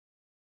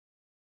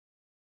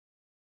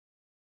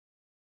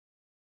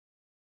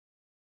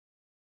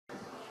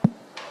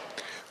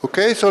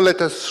Okay, so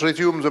let us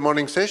resume the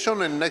morning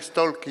session, and next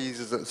talk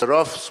is the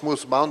rough,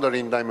 smooth boundary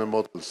in diamond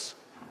models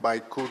by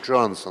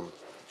Johansson.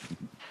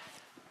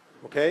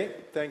 Okay,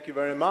 thank you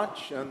very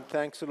much, and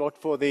thanks a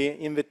lot for the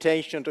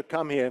invitation to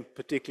come here,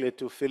 particularly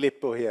to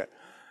Filippo here.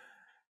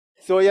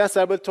 So yes,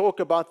 I will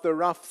talk about the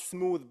rough,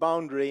 smooth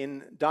boundary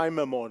in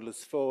diamond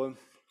models.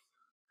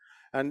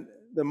 And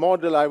the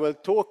model I will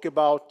talk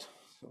about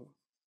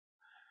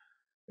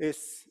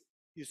is,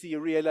 you see,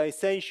 a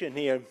realization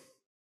here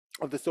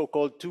of the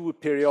so-called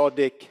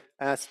two-periodic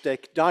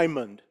Aztec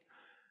diamond.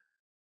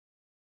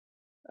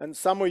 And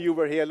some of you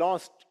were here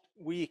last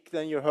week,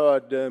 then you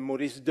heard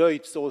Maurice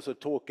Deutz also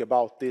talk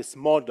about this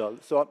model.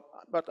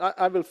 But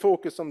I will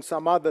focus on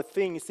some other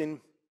things.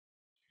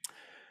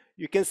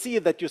 You can see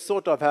that you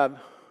sort of have,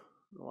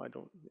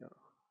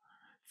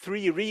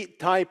 three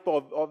type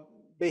of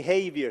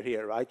behavior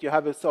here, right? You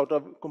have a sort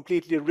of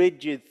completely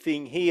rigid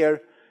thing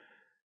here.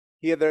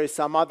 Here there is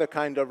some other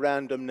kind of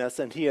randomness,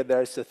 and here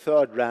there is a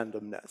third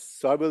randomness.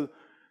 So I will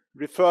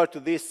refer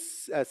to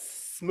this as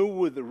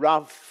smooth,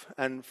 rough,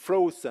 and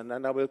frozen,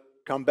 and I will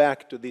come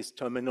back to this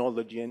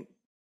terminology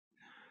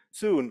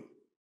soon.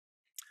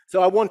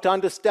 So I want to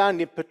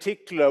understand in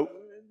particular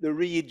the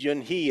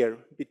region here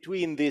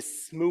between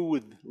this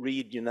smooth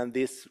region and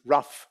this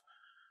rough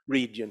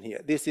region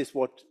here. This is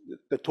what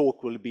the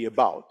talk will be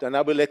about, and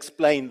I will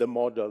explain the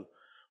model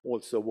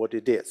also what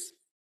it is.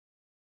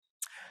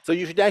 So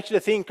you should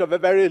actually think of a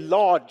very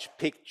large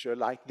picture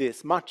like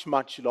this, much,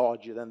 much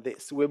larger than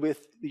this.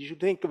 You should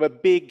think of a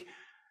big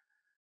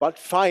but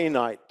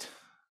finite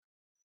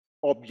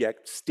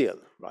object still,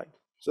 right?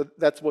 So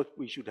that's what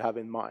we should have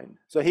in mind.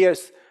 So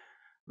here's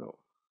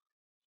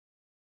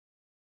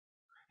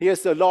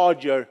a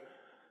larger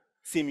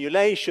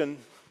simulation,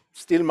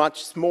 still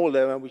much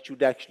smaller than we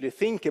should actually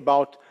think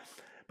about,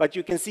 but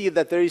you can see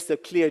that there is a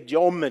clear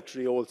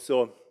geometry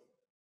also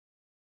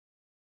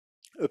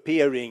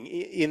appearing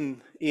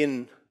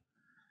in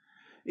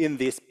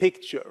this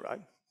picture,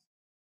 right?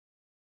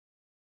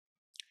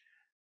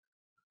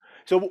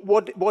 So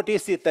what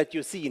is it that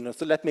you see now?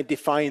 So let me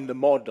define the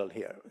model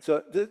here.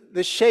 So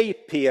the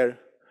shape here,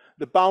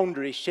 the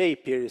boundary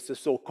shape here is the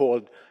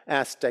so-called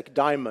Aztec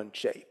diamond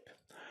shape.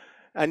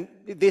 And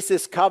this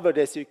is covered,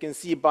 as you can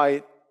see,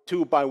 by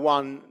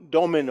 2x1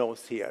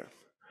 dominoes here.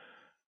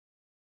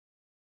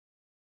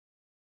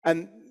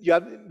 And you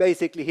have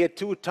basically here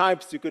two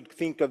types. You could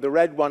think of the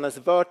red one as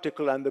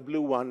vertical and the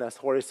blue one as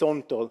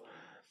horizontal.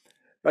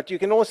 But you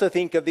can also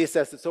think of this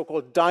as a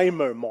so-called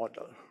dimer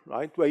model,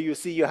 right? Where you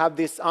see you have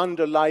this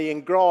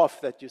underlying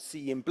graph that you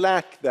see in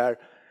black there.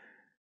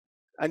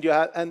 And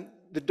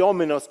the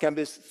dominoes can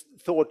be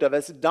thought of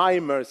as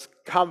dimers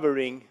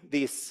covering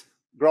this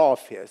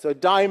graph here. So a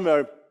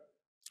dimer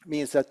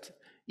means that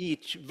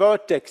each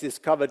vertex is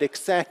covered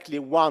exactly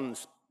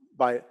once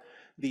by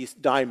these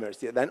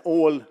dimers here. Then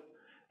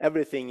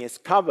everything is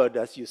covered,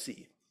 as you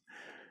see.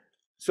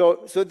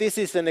 So this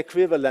is an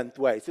equivalent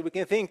way. So we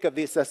can think of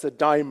this as a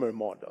dimer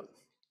model.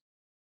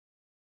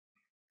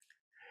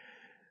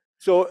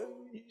 So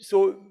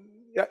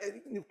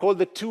called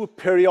the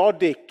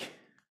two-periodic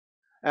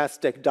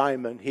Aztec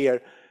diamond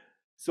here.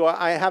 So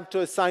I have to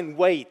assign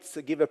weights,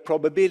 give a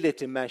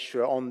probability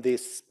measure on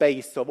this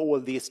space of all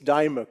these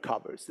dimer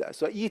covers there.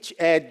 So each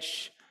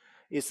edge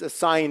is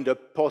assigned a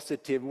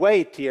positive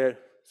weight here.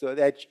 So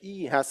the edge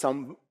E has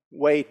some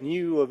weight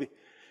nu of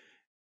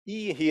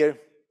E here.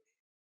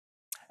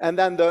 And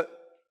then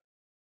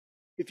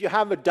if you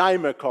have a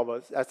dimer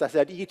cover, as I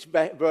said, each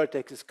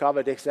vertex is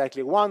covered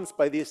exactly once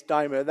by this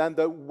dimer, then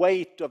the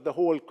weight of the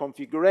whole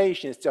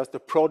configuration is just the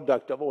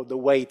product of all the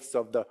weights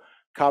of the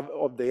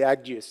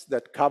edges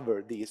that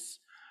cover these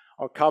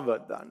are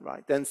covered then,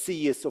 right? And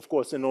C is, of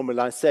course, a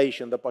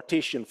normalization, the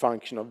partition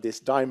function of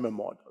this dimer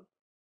model.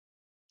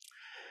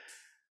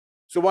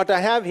 So what I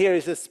have here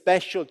is a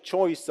special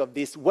choice of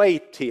this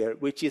weight here,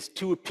 which is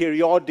two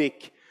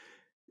periodic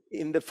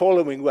in the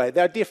following way.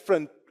 There are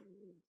different,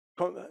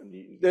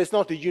 there's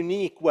not a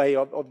unique way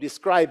of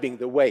describing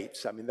the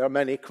weights. I mean, there are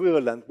many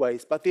equivalent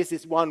ways, but this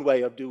is one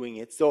way of doing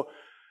it. So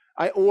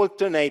I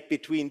alternate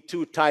between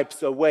two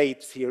types of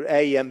weights here,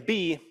 A and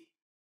B.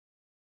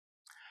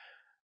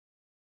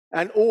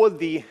 And all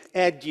the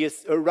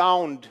edges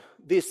around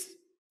this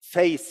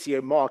face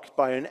here marked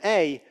by an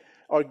A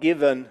are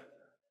given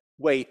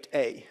weight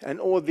A, and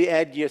all the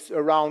edges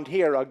around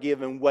here are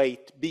given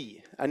weight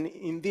B. And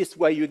in this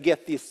way you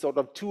get this sort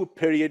of two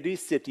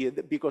periodicity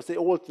because they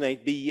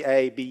alternate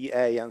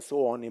BA, and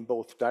so on in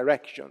both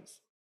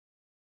directions.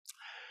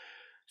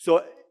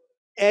 So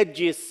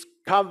edges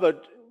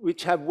covered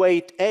which have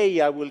weight A,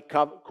 I will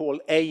call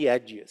A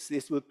edges.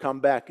 This will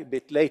come back a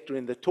bit later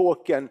in the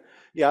talk, and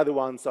the other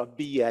ones are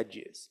B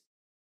edges.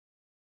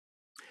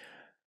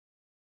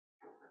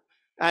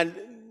 And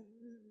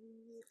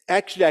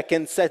actually, I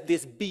can set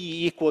this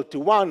B equal to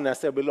 1,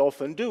 as I will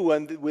often do,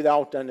 and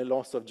without any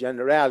loss of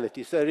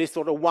generality. So there is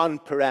sort of one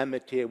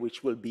parameter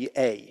which will be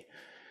A.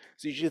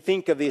 So you should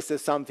think of this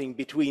as something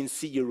between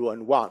 0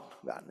 and 1.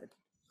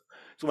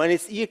 So when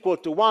it's equal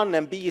to 1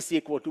 and b is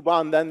equal to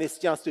 1, then it's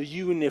just a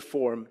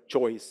uniform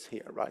choice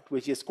here, right?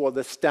 Which is called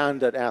the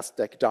standard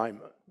Aztec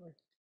diamond.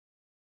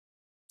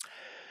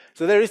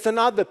 So there is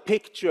another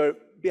picture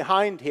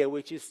behind here,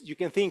 which is, you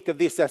can think of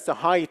this as a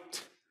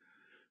height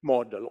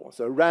model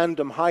also, a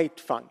random height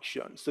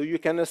function. So you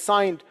can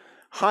assign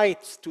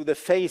heights to the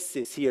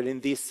faces here in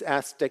this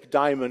Aztec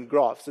diamond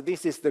graph. So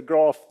this is the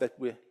graph that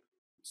we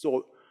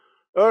saw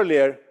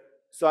earlier.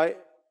 So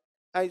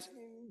I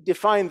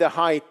define the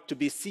height to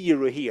be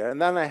 0 here, and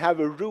then I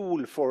have a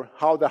rule for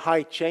how the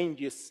height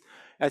changes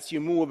as you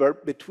move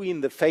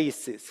between the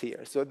faces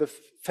here. So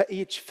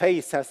each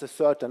face has a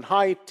certain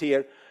height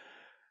here,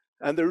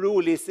 and the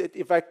rule is that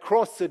if I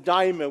cross a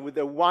diamond with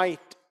a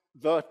white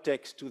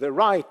vertex to the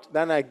right,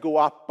 then I go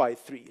up by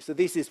 3. So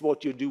this is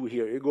what you do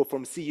here. You go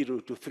from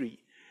 0 to 3.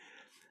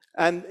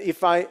 And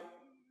if I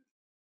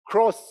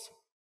cross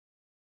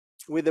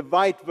with a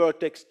white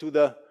vertex to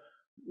the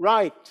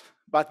right,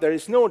 but there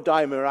is no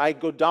diamond, I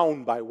go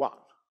down by 1.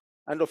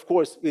 And of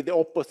course, with the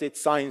opposite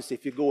signs,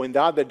 if you go in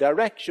the other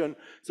direction,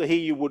 so here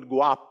you would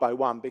go up by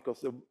 1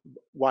 because the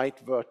white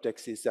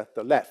vertex is at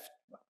the left.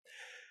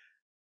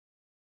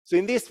 So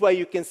in this way,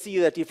 you can see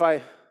that if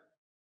I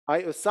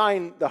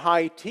assign the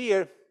height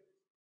here,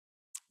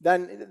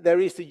 then there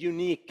is a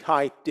unique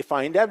height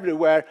defined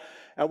everywhere.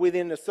 And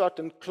within a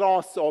certain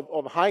class of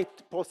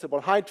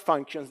possible height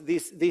functions,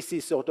 this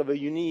is sort of a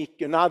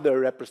unique, another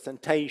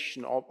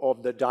representation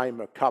of the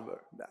dimer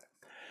cover there.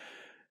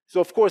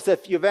 So of course,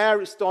 if you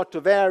start to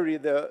vary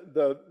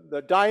the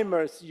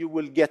dimers, you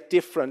will get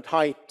different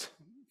height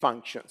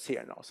functions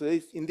here now. So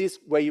in this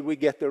way, we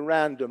get a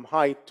random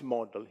height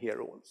model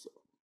here also.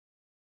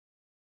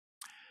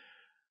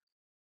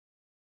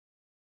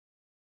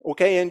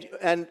 Okay,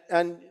 and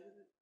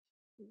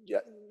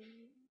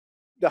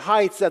the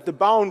heights at the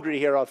boundary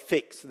here are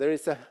fixed. There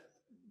is a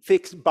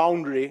fixed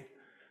boundary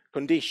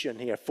condition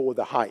here for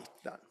the height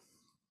then.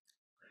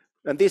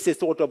 And this is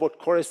sort of what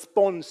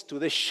corresponds to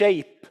the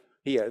shape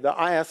here. The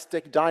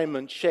Aztec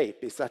diamond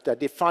shape is that I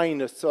define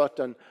a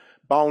certain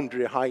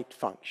boundary height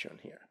function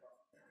here.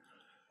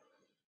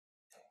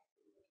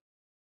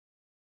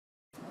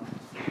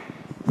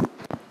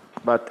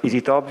 But is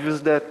it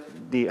obvious that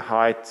the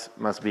height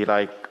must be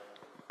like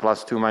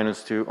 +2,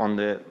 -2 on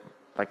the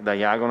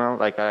diagonal?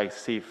 Like I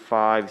see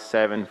 5,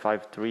 7,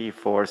 5, 3,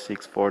 4,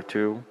 6, 4,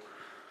 2.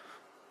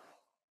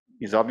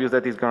 Is obvious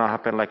that it's going to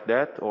happen like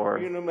that, or?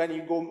 You know, when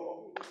you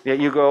go. Yeah,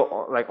 you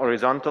go like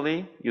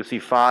horizontally. You see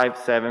 5,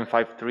 7,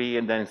 5, 3,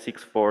 and then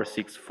 6, 4,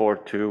 6, 4,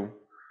 2.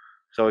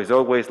 So it's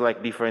always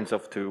like difference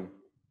of 2.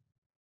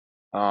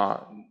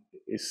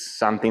 Is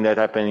something that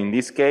happened in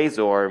this case,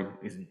 or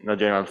is it a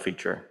general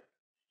feature?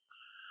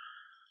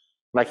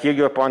 Like here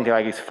you're pointing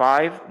like it's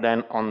 5,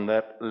 then on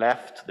the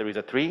left there is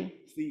a 3.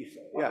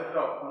 Yeah.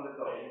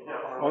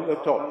 On the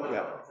top,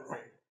 yeah.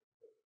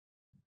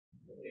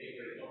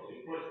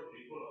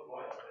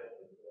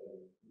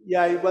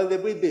 Yeah, well,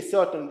 there will be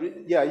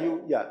certain,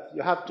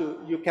 you have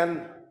to, you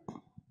can,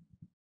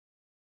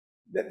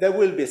 there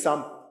will be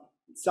some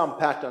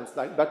patterns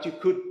like, but you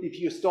could, if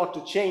you start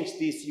to change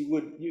this,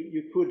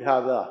 you could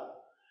have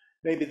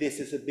maybe this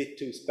is a bit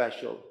too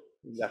special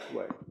in that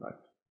way, right?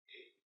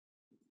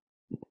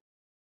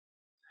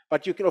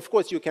 But you can, of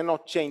course, you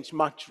cannot change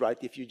much,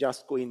 right, if you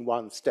just go in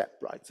one step,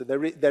 right? So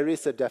there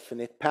is a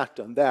definite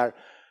pattern there.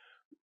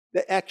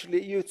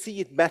 Actually, you see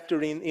it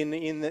better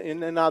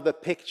in another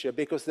picture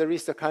because there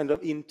is a kind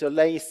of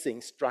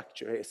interlacing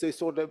structure here. So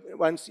sort of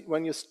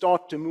when you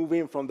start to move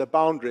in from the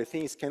boundary,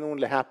 things can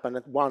only happen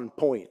at one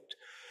point.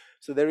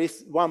 So there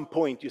is one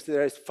point, you see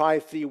there is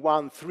 5, 3,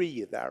 1,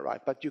 3 there,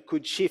 right? But you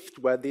could shift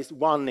where this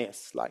 1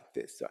 is like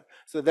this.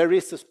 So there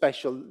is a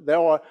special, there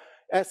are,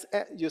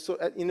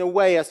 in a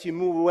way, as you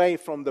move away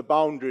from the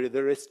boundary,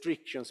 the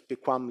restrictions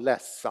become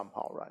less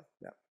somehow, right?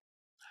 Yeah.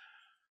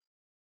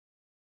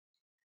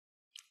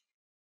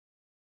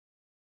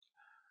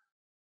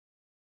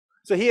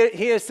 So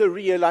here's a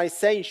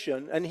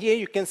realization, and here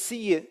you can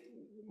see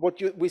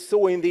what we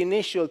saw in the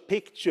initial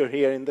picture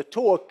here in the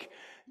talk.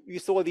 We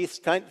saw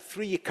these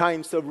three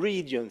kinds of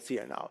regions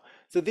here now.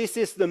 So this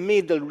is the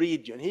middle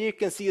region. Here you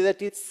can see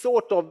that it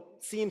sort of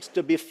seems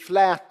to be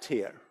flat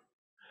here.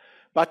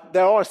 But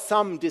there are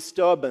some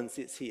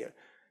disturbances here.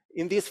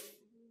 In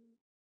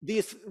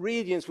these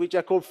regions, which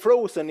are called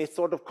frozen, it's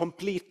sort of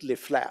completely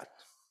flat.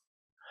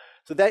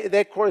 So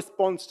that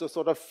corresponds to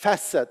sort of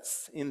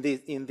facets in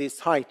this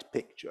height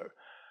picture.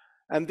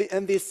 And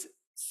this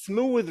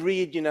smooth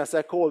region, as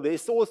I call it,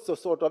 is also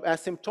sort of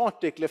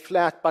asymptotically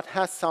flat, but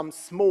has some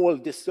small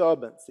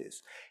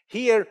disturbances.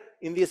 Here,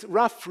 in this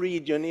rough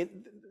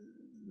region,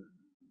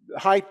 the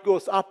height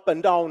goes up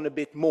and down a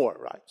bit more,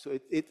 right? So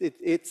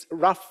it's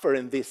rougher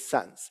in this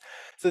sense.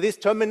 So this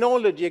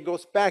terminology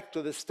goes back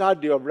to the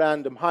study of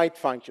random height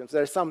functions.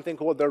 There's something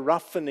called the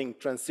roughening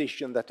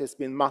transition that has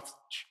been much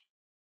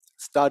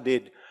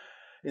studied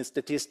in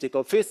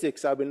statistical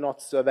physics. I will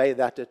not survey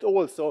that at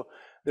all. So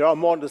there are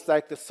models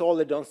like the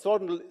solid on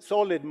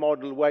solid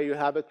model where you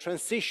have a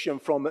transition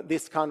from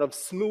this kind of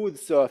smooth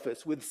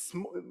surface,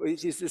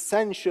 which is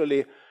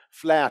essentially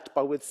flat,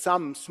 but with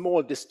some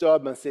small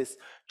disturbances,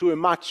 to a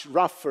much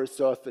rougher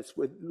surface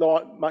with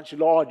much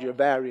larger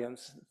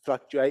variance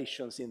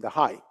fluctuations in the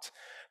height.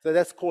 So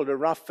that's called a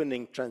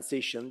roughening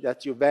transition,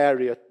 that you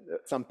vary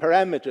some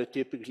parameter,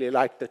 typically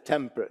like the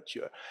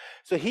temperature.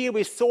 So here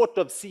we sort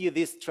of see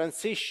this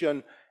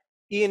transition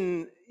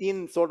in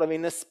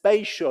a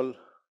spatial.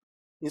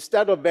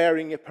 Instead of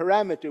varying a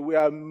parameter, we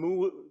are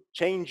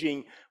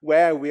changing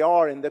where we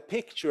are in the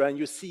picture, and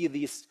you see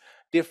these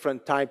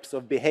different types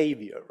of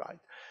behavior, right?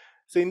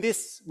 So in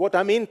this, what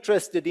I'm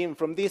interested in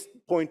from this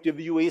point of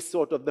view is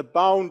sort of the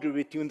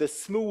boundary between the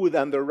smooth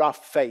and the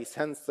rough face,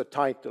 hence the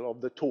title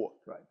of the talk,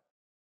 right?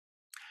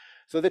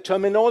 So the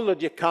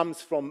terminology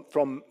comes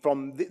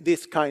from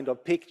this kind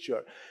of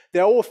picture.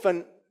 They're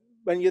often,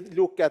 when you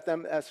look at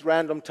them as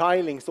random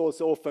tilings,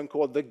 also often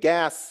called the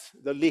gas,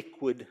 the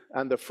liquid,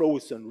 and the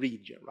frozen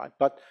region, right?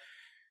 But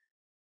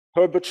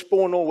Herbert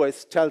Spohn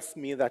always tells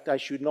me that I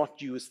should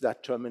not use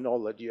that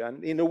terminology.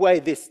 And in a way,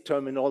 this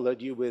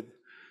terminology with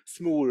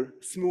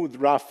smooth,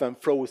 rough, and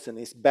frozen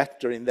is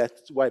better in that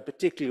way,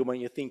 particularly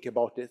when you think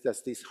about it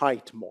as this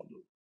height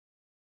model.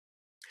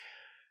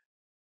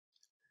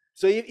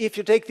 So if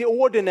you take the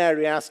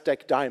ordinary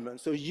Aztec diamond,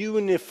 so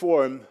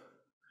uniform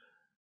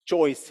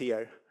choice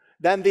here,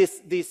 then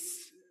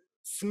this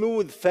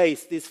smooth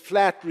face, this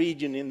flat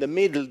region in the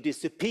middle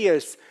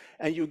disappears,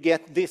 and you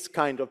get this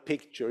kind of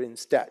picture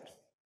instead.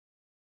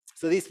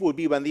 So this would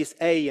be when these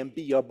A and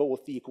B are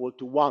both equal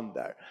to 1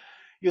 there.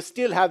 You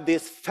still have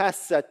this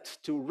facet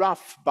to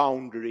rough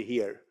boundary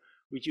here,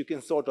 which you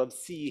can sort of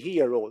see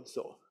here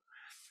also.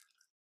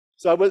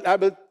 So I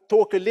will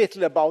talk a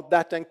little about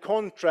that and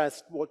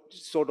contrast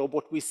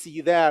what we see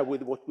there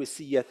with what we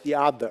see at the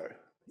other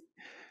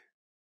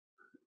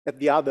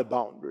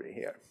boundary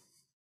here.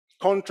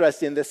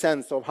 Contrast in the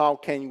sense of how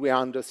can we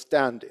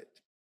understand it.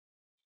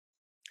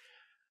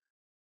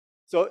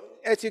 So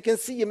as you can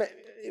see,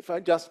 if I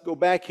just go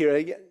back here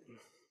again,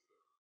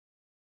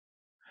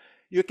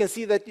 you can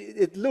see that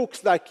it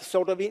looks like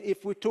sort of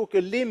if we took a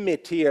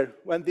limit here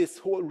when this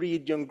whole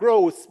region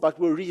grows, but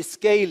we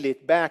rescale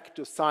it back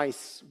to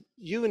size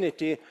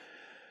unity,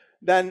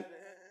 then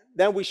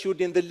we should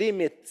in the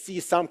limit see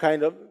some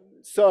kind of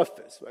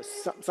surface,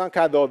 some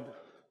kind of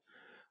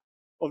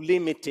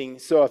limiting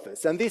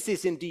surface. And this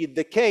is indeed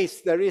the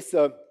case. There is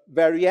a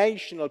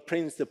variational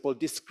principle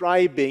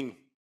describing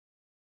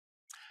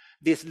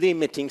this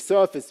limiting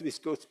surface,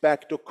 which goes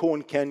back to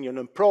Cohn, Kenyon,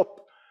 and Propp.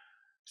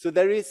 So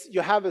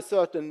you have a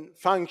certain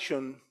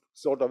function,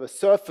 sort of a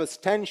surface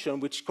tension,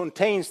 which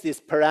contains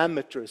this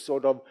parameter,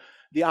 sort of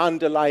the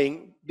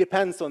underlying,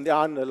 depends on the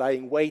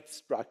underlying weight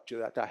structure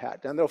that I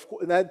had. And of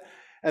course,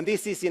 and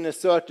this is in a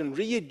certain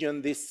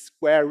region, this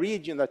square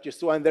region that you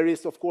saw, and there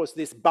is of course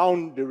this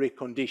boundary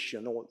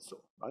condition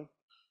also, right?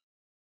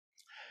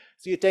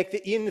 So you take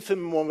the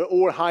infimum of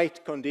all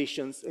height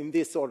conditions in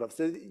this sort of,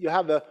 so you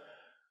have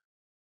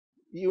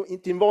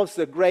it involves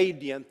a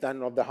gradient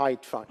then of the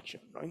height function,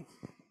 right?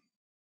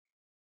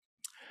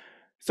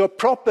 So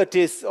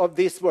properties of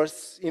this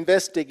was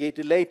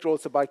investigated later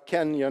also by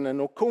Kenyon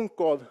and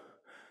Okunkov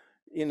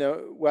in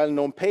a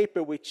well-known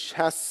paper which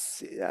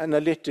has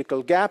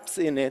analytical gaps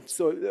in it.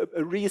 So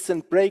a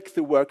recent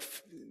breakthrough work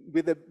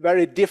with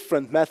very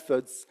different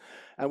methods,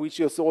 and which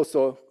is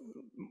also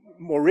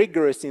more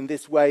rigorous in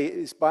this way,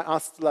 is by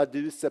Astla,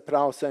 Duse,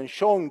 Prause, and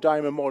Chong,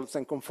 diamond models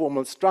and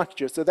conformal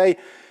structures. So they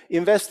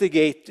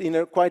investigate in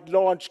a quite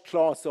large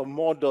class of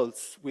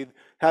models with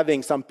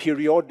having some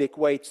periodic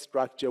weight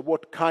structure,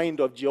 what kind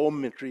of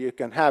geometry you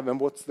can have and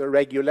what's the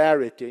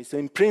regularity. So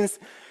in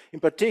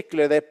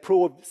particular, they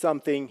probe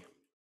something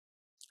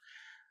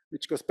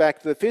which goes back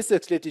to the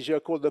physics literature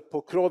called the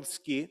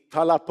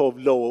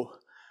Pokrovsky-Talapov law,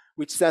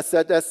 which says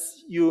that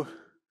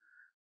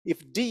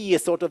if d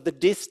is sort of the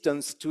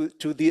distance to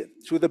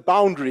the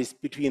boundaries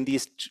between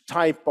these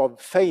type of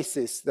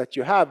faces that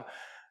you have,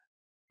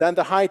 then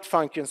the height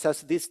function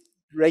has this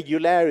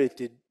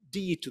regularity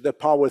d to the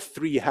power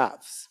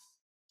 3/2.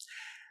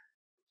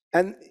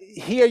 And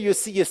here you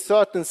see a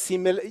certain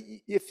similar,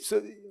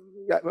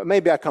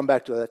 maybe I'll come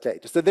back to that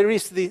later. So there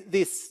is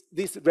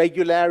this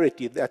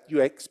regularity that you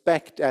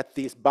expect at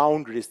these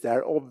boundaries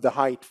there of the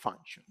height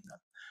function.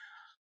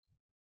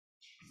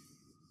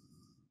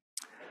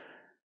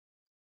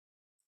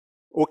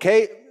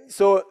 Okay,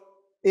 so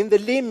in the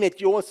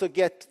limit you also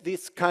get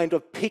this kind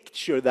of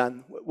picture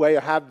then, where you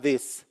have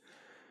these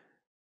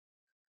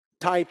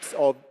types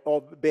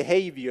of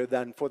behavior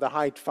then for the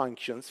height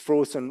functions,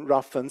 frozen,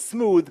 rough, and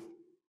smooth.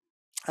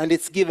 And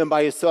it's given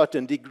by a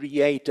certain degree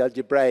 8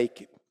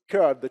 algebraic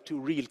curve, the two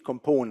real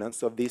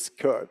components of this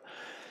curve.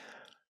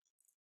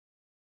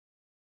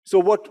 So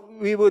what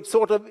we would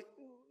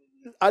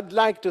I'd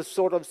like to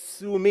sort of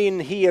zoom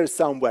in here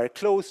somewhere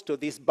close to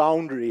this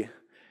boundary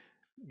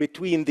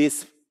between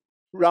these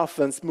rough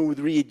and smooth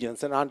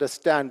regions and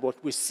understand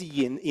what we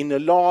see in a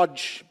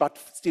large but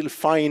still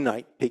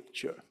finite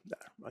picture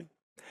there, right?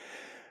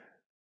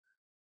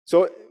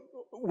 So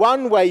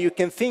one way you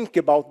can think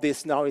about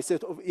this now is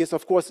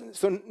of course,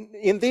 so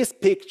in this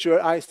picture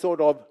I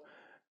sort of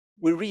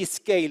we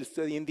rescale,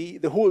 so in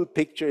the whole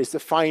picture is a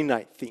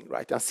finite thing,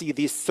 right? I see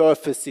these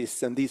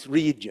surfaces and these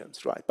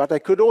regions, right? But I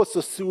could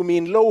also zoom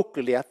in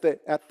locally at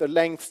the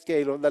length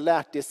scale of the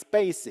lattice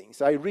spacing.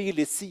 So I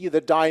really see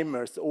the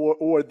dimers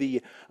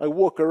I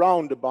walk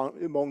around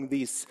among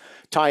these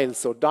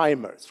tiles or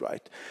dimers,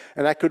 right?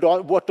 And I could,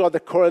 what are the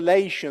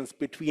correlations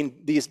between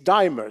these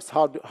dimers?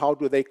 How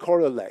do they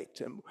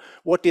correlate? And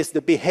what is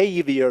the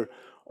behavior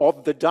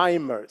of the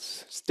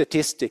dimers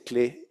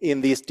statistically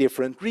in these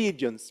different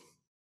regions?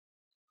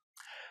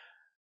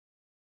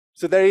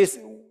 So there is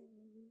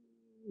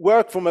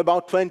work from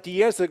about 20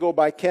 years ago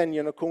by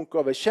Kenyon and Kunko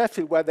of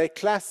Sheffield, where they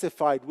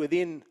classified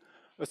within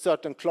a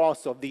certain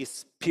class of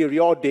these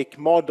periodic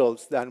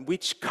models then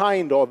which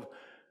kind of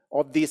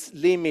these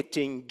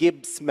limiting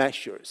Gibbs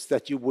measures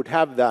that you would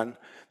have then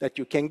that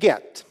you can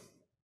get.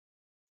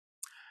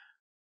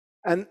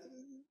 And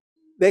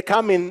they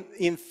come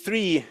in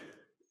three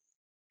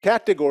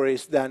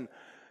categories then.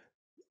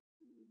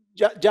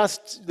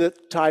 Just the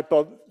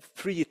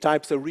three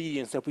types of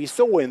regions that we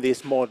saw in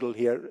this model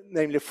here,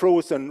 namely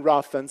frozen,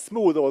 rough, and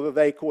smooth, although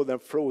they call them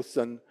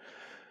frozen,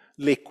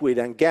 liquid,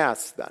 and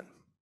gas then.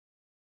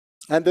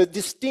 And the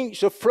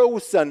distinction of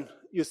frozen,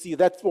 you see,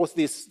 that was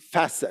this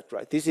facet,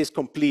 right? This is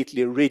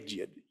completely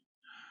rigid,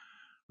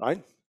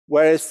 right?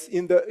 Whereas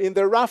in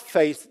the rough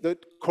phase, the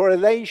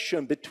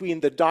correlation between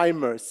the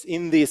dimers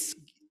in this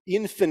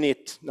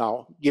infinite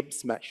now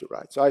Gibbs measure,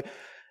 right? So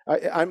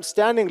I'm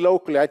standing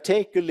locally, I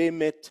take a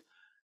limit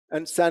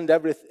and send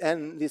everything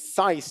and this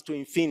size to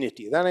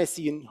infinity. Then I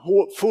see in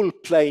full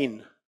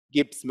plane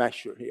Gibbs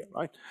measure here,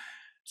 right?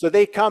 So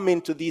they come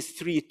into these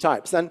three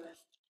types. And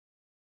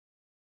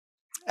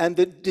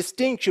the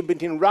distinction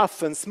between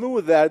rough and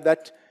smooth there,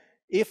 that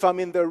if I'm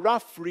in the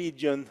rough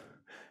region,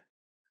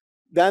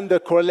 then the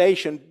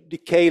correlation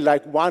decay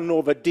like 1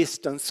 over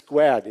distance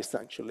squared,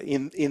 essentially,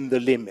 in the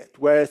limit.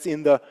 Whereas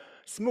in the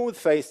smooth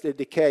phase, they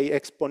decay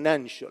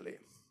exponentially.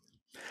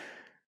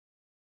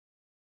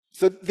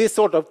 So this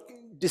sort of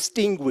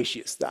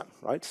distinguishes them,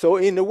 right? So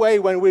in a way,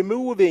 when we're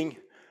moving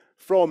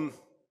from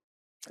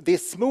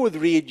this smooth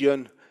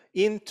region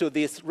into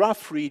this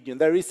rough region,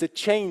 there is a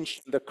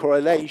change in the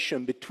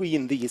correlation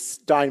between these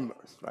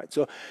dimers, right?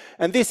 So,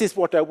 and this is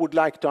what I would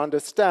like to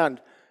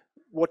understand.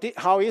 What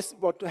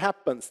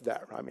happens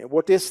there? I mean,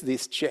 what is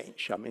this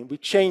change? I mean, we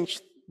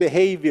change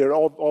behavior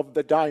of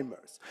the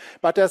dimers.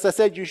 But as I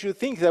said, you should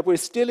think that we're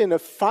still in a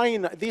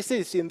finite, this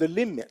is in the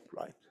limit,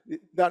 right?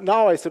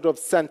 Now I sort of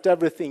sent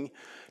everything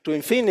to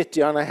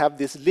infinity and I have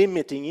this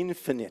limiting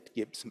infinite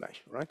Gibbs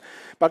measure, right?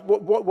 But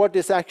what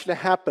is actually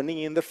happening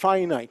in the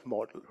finite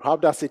model? How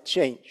does it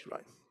change,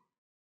 right?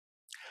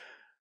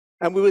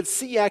 And we will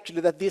see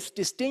actually that this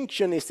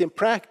distinction is in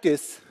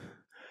practice,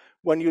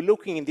 when you're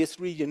looking in this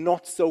region,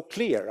 not so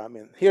clear. I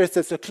mean, here it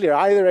says a clear,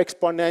 either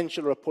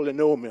exponential or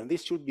polynomial.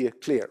 This should be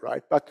clear,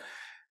 right? But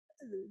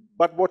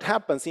what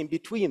happens in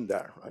between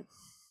there, right?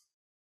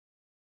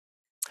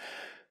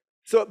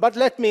 So, but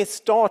let me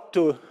start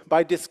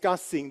by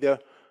discussing the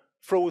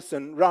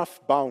frozen rough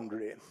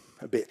boundary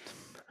a bit.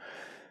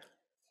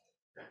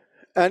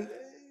 And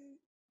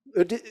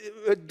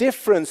a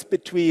difference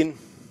between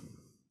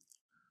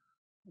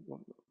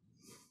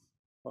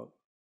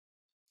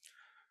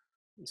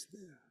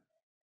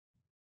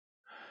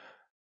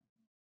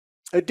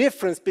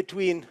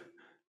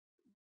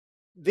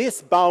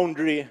this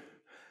boundary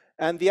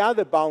and the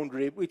other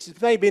boundary, which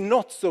is maybe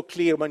not so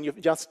clear when you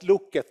just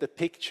look at the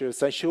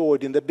pictures I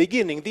showed in the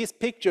beginning. These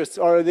pictures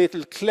are a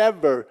little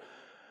clever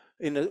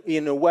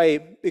in a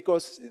way,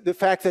 because the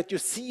fact that you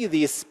see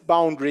these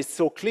boundaries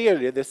so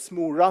clearly, the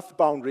smooth rough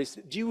boundaries,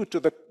 due to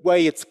the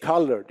way it's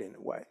colored in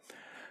a way.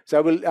 So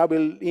I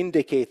will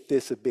indicate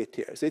this a bit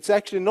here. So it's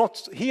actually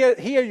not, here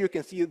you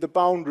can see the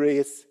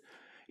boundary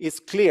is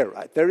clear,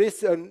 right? There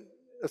is a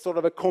sort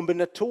of a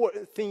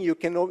combinatorial thing you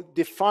can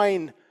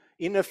define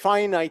in a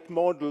finite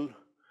model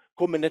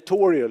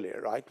combinatorially,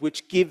 right,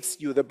 which gives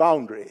you the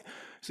boundary.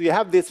 So you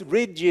have this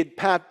rigid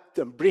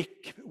pattern,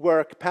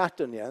 brickwork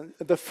pattern here.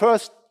 The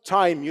first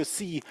time you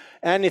see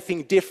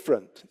anything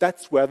different,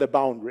 that's where the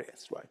boundary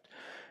is, right?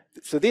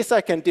 So this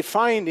I can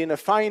define in a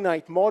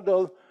finite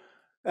model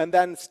and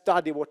then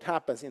study what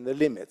happens in the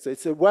limit. So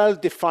it's a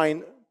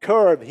well-defined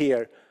curve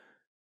here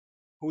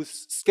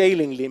whose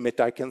scaling limit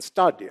I can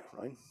study,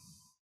 right?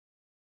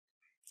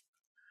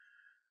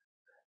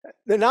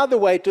 Another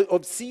way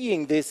of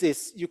seeing this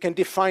is you can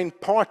define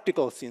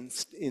particles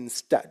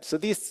instead. So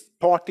these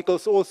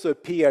particles also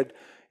appeared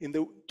in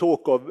the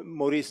talk of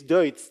Maurice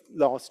Deutz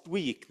last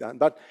week.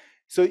 But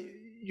so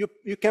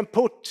you can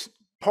put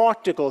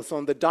particles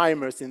on the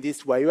dimers in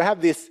this way. You have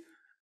this,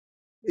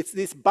 it's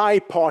this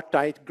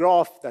bipartite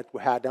graph that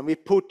we had, and we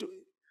put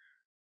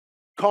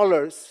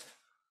colors,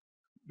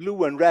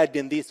 blue and red,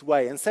 in this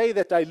way, and say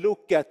that I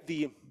look at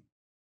the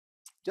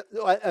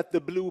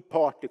blue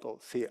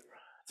particles here.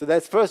 So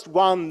there's first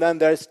 1, then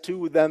there's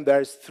 2, then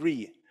there's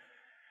 3.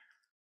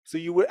 So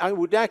I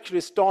would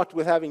actually start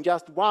with having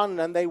just 1,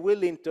 and they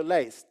will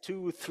interlace,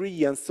 2,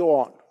 3, and so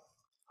on.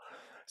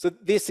 So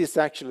this is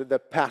actually the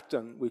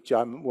pattern which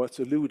I was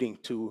alluding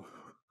to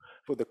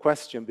for the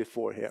question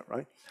before here,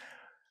 right?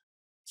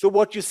 So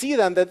what you see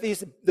then, that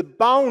the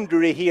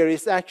boundary here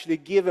is actually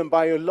given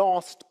by a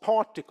last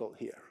particle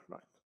here, right?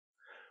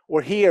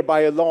 Or here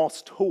by a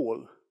last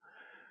hole.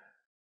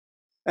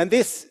 And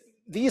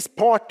these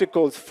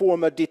particles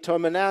form a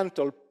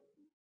determinantal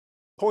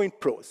point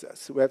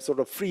process. We have sort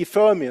of free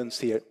fermions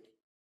here.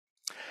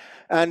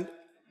 And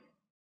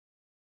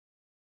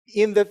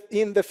in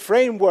the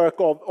framework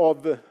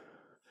of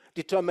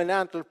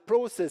determinantal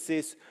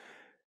processes,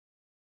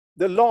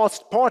 the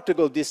last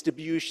particle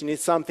distribution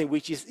is something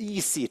which is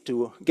easy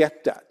to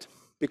get at,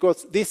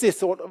 because this is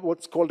sort of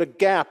what's called a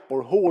gap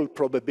or hole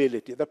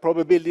probability, the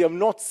probability of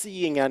not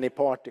seeing any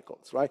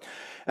particles, right?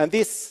 And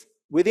this,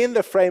 within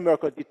the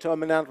framework of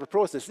determinantal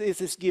process, this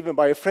is given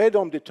by a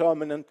Fredholm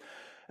determinant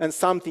and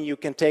something you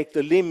can take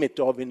the limit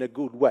of in a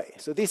good way.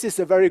 So this is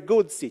a very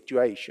good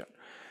situation.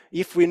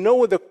 If we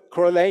know the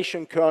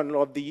correlation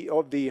kernel of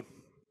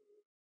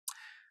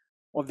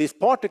this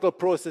particle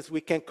process, we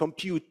can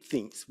compute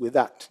things with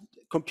that.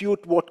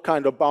 Compute what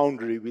kind of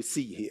boundary we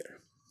see here.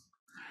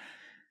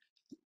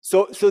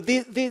 So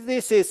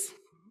this is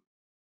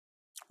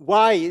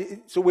why,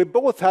 so we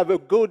both have a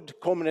good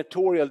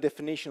combinatorial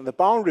definition of the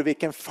boundary. We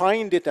can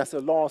find it as a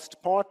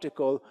last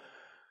particle.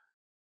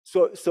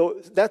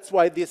 So that's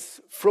why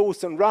this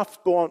frozen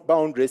rough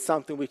boundary is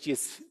something which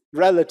is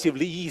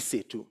relatively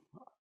easy to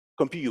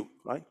compute,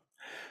 right?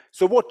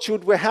 So what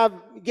should we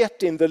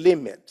get in the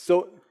limit?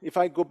 So if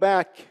I go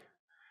back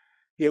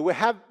here, we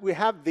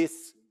have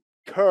this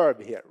curve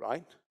here,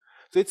 right?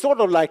 So it's sort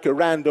of like a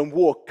random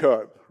walk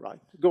curve, right?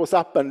 It goes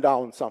up and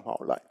down somehow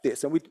like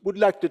this. And we would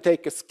like to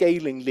take a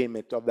scaling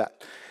limit of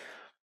that.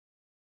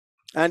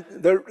 And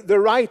the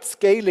right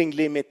scaling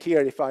limit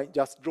here, if I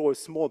just draw a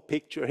small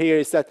picture here,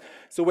 is that,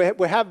 so we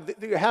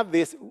have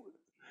this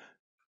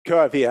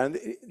curve here, and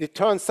it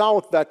turns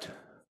out that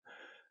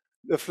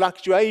the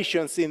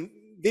fluctuations in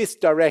this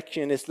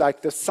direction is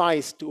like the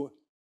size to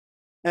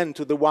n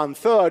to the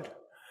 1/3,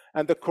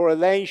 and the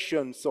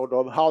correlation, sort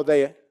of how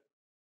they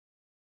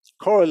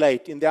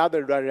correlate in the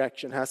other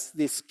direction, has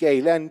this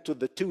scale n to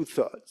the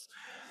 2/3.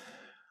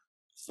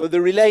 So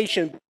the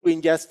relation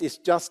between is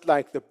just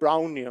like the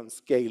Brownian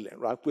scaling,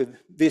 right? With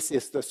this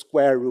is the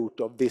square root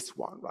of this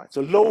one, right?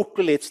 So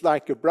locally it's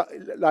like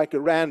a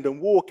random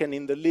walk, and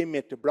in the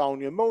limit the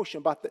Brownian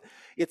motion, but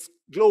it's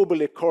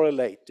globally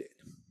correlated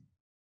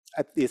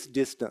at these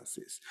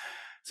distances.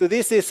 So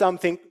this is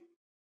something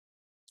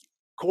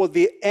called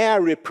the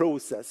Airy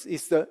process.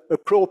 It's the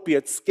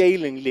appropriate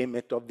scaling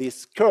limit of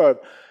this curve.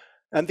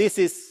 And this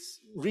is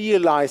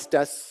realized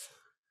as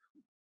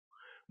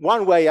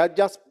one way. I'll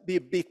just be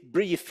a bit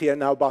brief here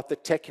now about the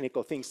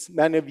technical things.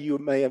 Many of you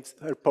may have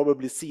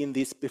probably seen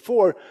this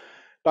before,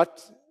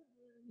 but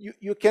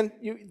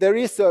there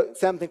is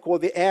something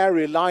called the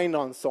Airy line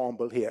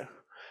ensemble here.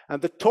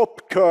 And the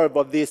top curve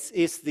of this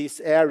is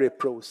this Airy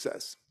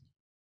process.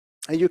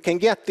 And you can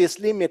get this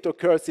limit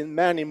occurs in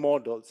many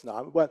models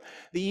now. Well,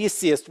 the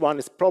easiest one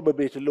is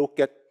probably to look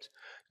at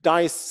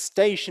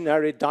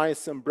stationary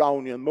Dyson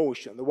Brownian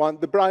motion.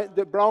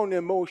 The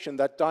Brownian motion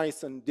that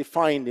Dyson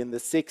defined in the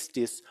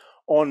 60s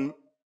on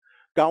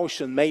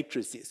Gaussian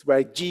matrices,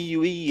 where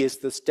GUE is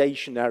the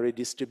stationary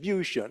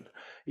distribution.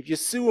 If you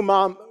zoom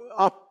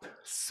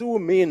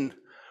in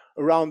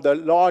around the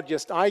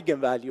largest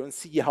eigenvalue and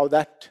see how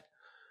that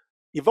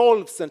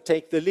evolves and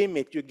take the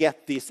limit, you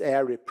get this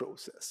Airy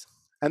process.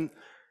 And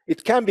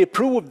it can be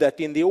proved that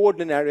in the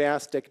ordinary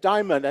Aztec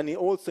diamond, and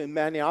also in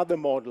many other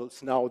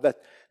models now, that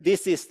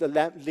this is the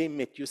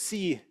limit you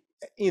see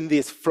in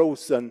this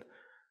frozen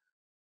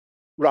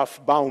rough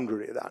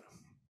boundary then.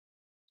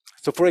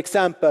 So for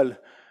example,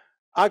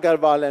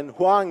 Agarwal and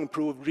Huang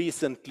proved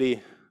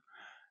recently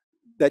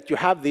that you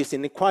have this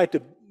in quite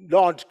a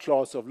large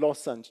class of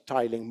lozenge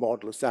tiling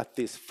models at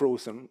these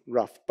frozen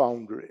rough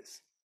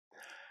boundaries.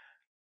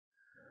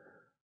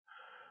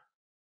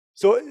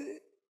 So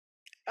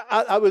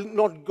I will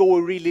not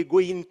really go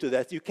into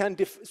that. You can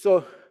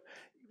so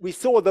we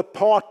saw the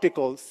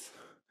particles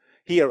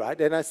here,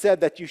 right? And I said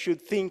that you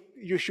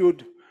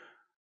should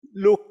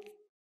look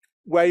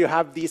where you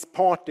have these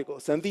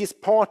particles. And these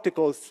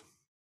particles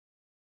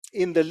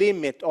in the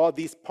limit are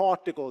these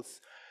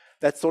particles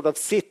that sort of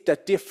sit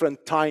at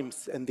different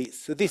times in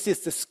this. So this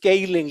is the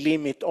scaling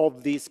limit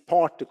of these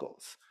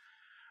particles,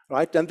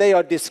 right? And they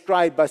are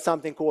described by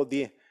something called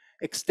the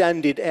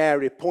extended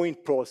Airy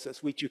point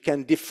process, which you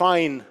can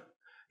define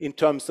in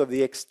terms of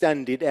the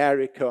extended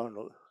Airy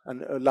kernel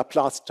and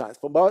Laplace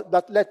transform.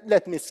 But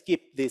let me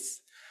skip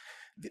this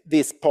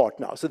part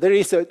now. So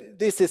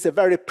this is a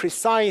very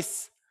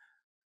precise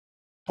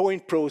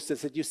point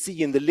process that you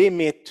see in the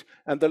limit,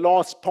 and the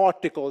last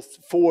particles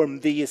form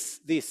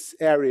this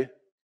Airy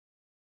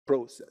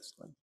process.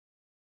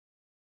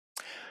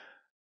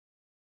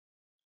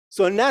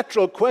 So a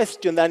natural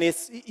question then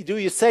is, do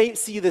you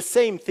see the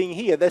same thing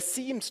here? There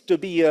seems to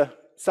be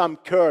some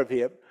curve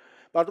here.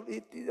 But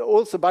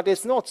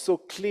it's not so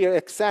clear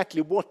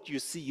exactly what you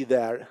see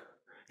there.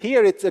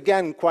 Here it's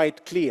again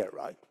quite clear,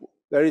 right?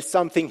 There is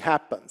something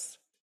happens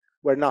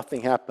where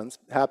nothing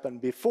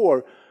happened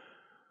before.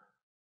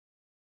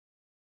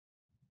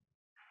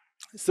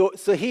 So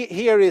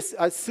here is,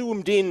 I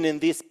zoomed in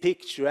this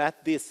picture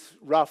at this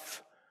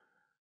rough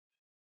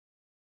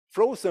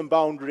frozen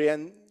boundary,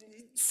 and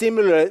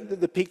similar to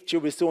the picture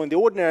we saw in the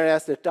ordinary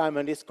acid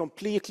diamond, is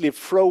completely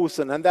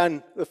frozen, and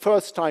then the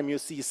first time you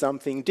see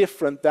something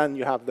different, then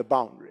you have the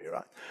boundary,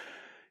 right?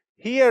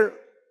 Here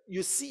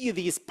you see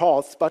these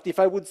paths, but if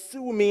I would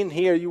zoom in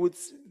here,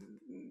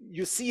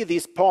 you see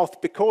this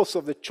path because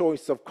of the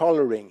choice of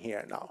coloring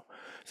here now.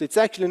 So it's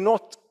actually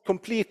not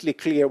completely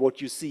clear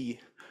what you see.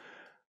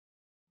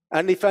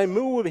 And if I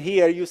move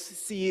here, you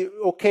see,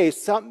 okay,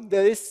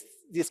 there is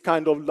this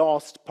kind of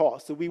last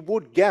path. So we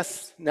would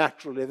guess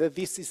naturally that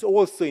this is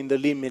also in the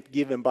limit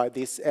given by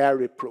this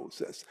area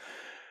process.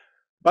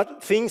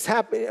 But things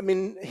happen, I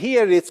mean,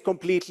 here it's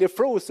completely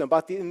frozen,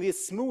 but in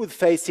this smooth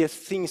phase here,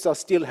 things are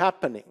still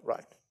happening,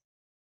 right?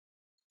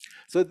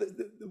 So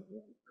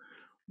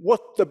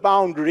what the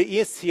boundary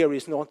is here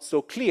is not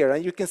so clear.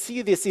 And you can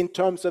see this in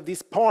terms of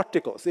these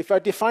particles. If I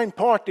define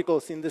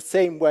particles in the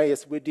same way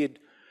as we did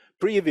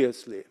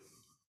previously,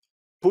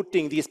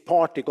 putting these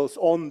particles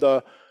on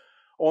the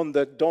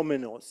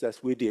dominoes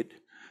as we did,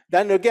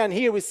 then again,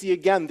 here we see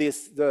again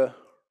the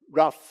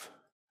rough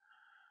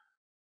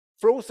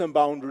frozen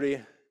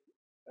boundary,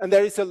 and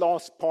there is a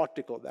last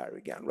particle there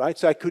again, right?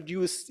 So I could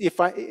use,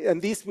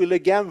 and this will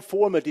again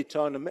form a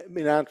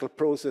determinantal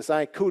process.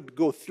 I could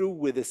go through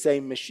with the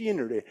same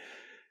machinery.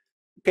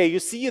 Okay, you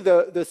see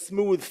the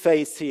smooth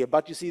phase here,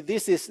 but you see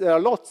there are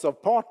lots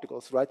of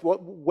particles, right?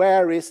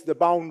 Where is the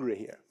boundary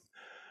here?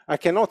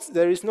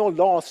 There is no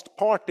last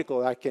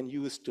particle I can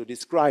use to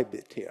describe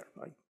it here,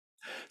 right?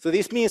 So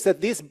this means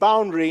that this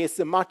boundary is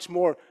a much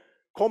more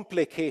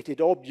complicated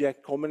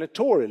object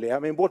combinatorially. I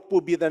mean, what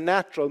would be the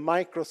natural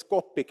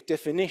microscopic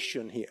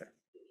definition here?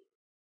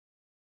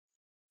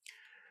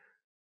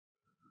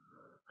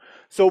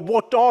 So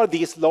what are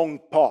these long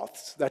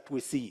paths that we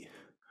see?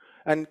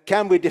 And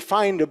can we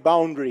define the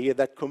boundary here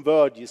that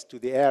converges to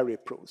the area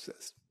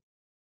process?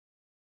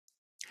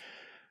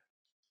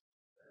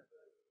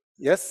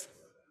 Yes?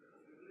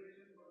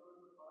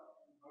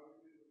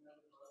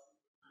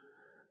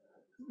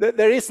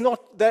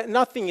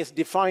 Nothing is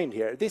defined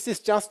here. This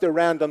is just a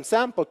random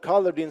sample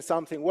colored in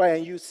something way,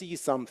 and you see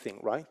something,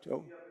 right?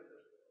 Oh.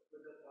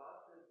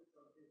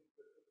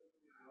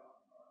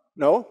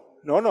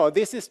 No.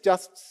 This is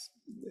just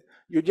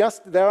there's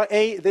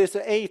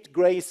 8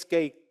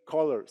 grayscale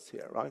colors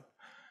here, right?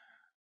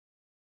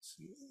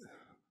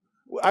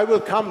 I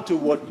will come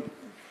to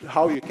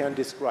how you can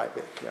describe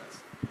it.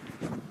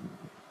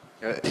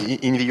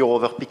 Yes. In your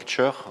other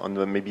picture,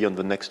 maybe on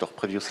the next or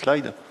previous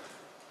slide.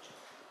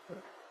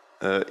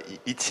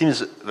 It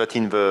seems that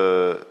in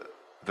the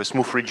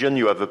smooth region,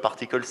 you have the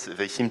particles,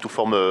 they seem to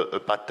form a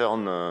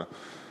pattern, a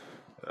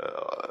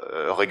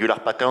regular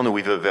pattern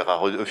there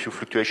are a few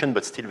fluctuations,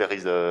 but still there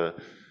is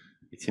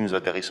it seems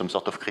that there is some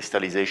sort of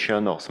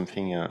crystallization or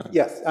something.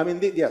 Yes, I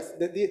mean, yes.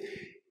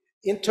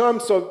 In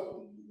terms of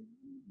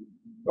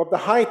the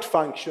height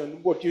function,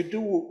 what you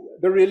do,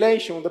 the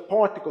relation of the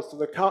particles to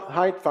the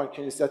height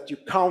function is that you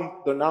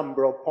count the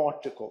number of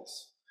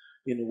particles.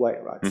 In a way,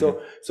 right?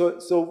 Mm-hmm.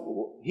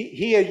 So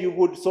here you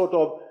would sort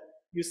of,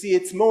 you see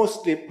it's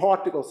mostly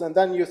particles, and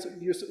then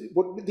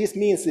what this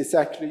means is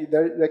actually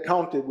they're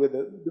counted with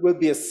there will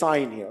be a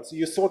sign here. So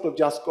you sort of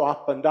just go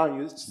up and down,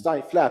 you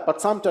stay flat,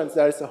 but sometimes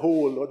there is a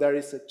hole or there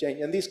is a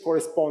change, and this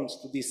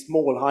corresponds to this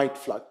small height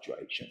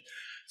fluctuation.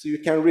 So you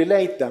can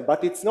relate them,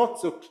 but it's not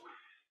so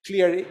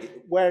clear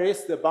where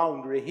is the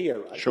boundary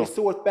here, right? Sure. We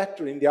saw it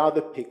better in the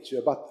other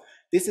picture, but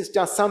this is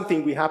just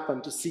something we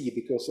happen to see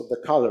because of the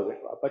coloring.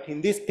 Right? But in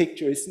this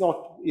picture, it's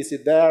not, is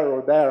it there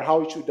or there?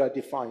 How should I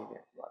define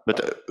it? Right?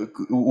 But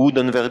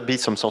wouldn't there be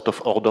some sort of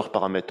order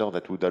parameter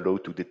that would allow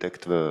to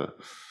detect the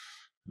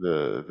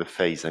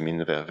phase? I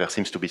mean, there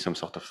seems to be some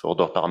sort of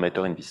order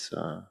parameter in this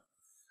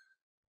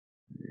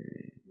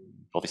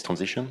for this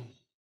transition.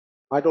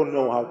 I don't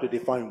know how to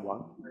define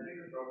one.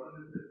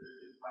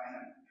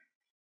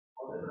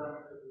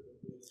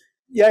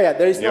 Yeah,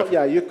 there is not.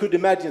 Yeah, you could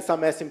imagine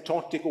some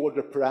asymptotic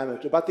order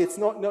parameter, but it's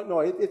not. No,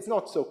 it's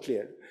not so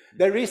clear.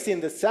 There is,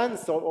 in the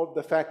sense of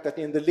the fact that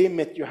in the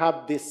limit you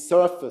have this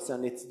surface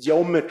and its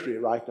geometry,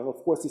 right? And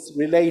of course, it's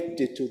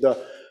related to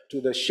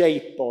the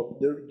shape of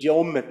the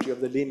geometry of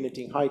the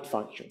limiting height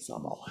function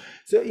somehow.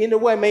 So in a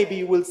way, maybe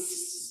you will.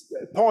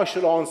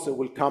 Partial answer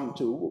will come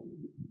to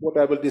what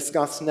I will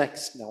discuss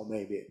next now,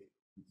 maybe.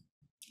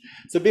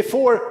 So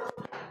before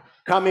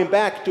coming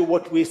back to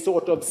what we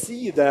sort of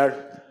see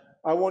there,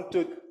 I want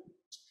to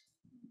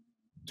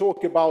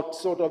talk about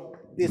sort of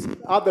this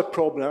other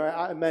problem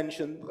I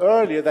mentioned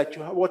earlier, that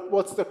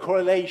what's the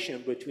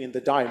correlation between the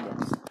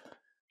diamonds?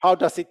 How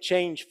does it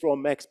change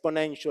from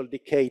exponential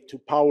decay to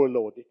power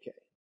law decay?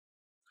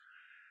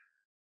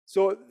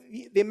 So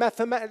the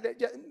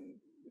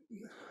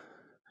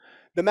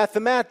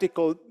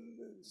mathematical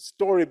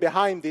story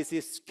behind this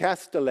is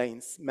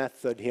Castellan's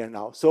method here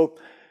now. So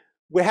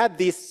we had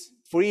this.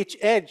 For each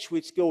edge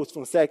which goes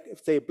from, say,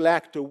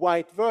 black to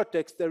white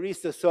vertex, there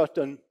is a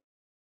certain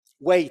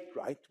weight,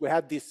 right? We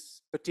had this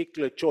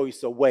particular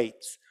choice of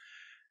weights.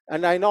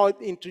 And I now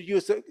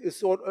introduce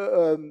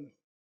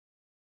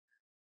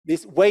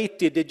this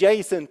weighted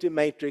adjacent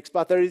matrix,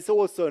 but there is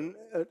also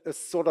a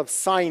sort of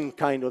sign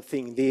kind of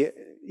thing, the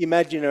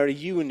imaginary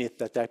unit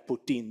that I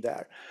put in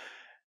there.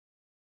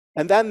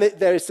 And then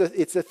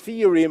it's a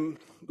theorem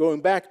going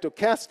back to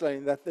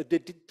Castellane that the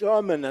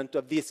determinant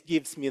of this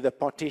gives me the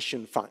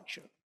partition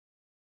function.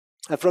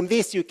 And from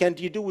this you can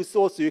deduce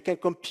also, you can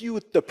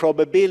compute the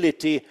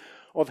probability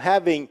of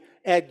having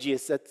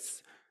edges at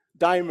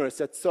dimers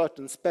at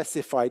certain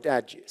specified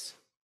edges.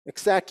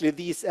 Exactly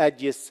these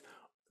edges,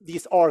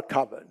 these are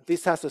covered.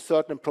 This has a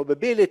certain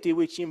probability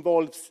which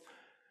involves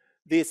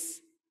the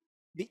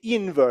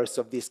inverse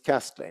of this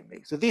Castellane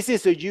matrix. So this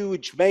is a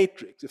huge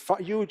matrix,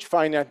 a huge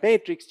finite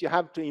matrix. You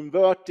have to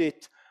invert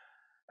it,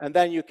 and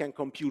then you can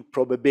compute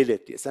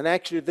probabilities. And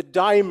actually the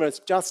dimers,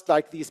 just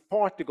like these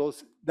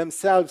particles,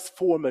 themselves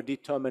form a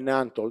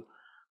determinantal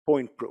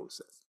point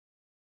process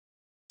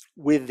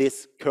with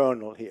this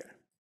kernel here.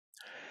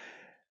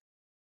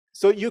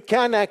 So you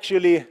can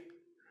actually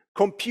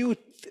compute,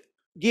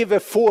 give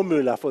a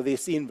formula for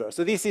this inverse.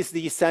 So this is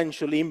the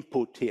essential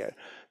input here.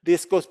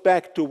 This goes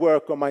back to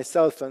work on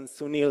myself and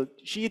Sunil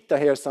Shita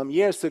here some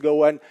years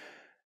ago, and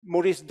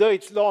Maurice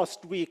Deutsch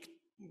last week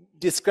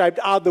described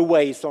other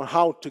ways on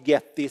how to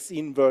get this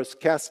inverse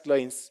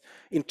Castellanes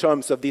in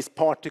terms of this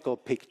particle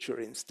picture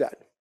instead.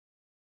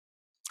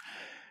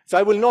 So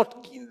I will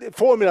not, the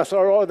formulas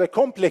are rather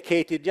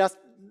complicated,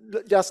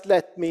 just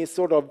let me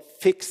sort of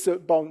fix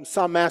upon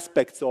some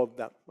aspects of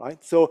them,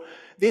 right? So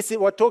this is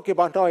what I'm talking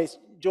about now is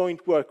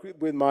joint work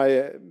with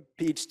my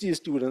PhD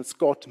student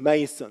Scott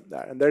Mason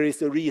there, and there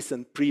is a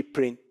recent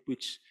preprint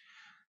which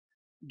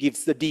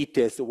gives the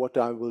details of what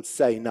I will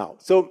say now.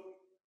 So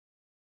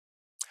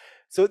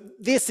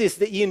this is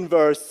the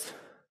inverse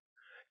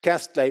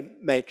Castellane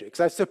matrix.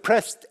 I've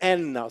suppressed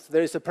n now, so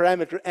there is a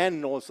parameter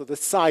n also, the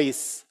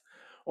size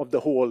of the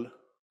whole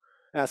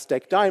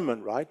Aztec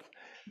diamond, right?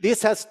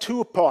 This has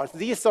two parts.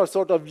 These are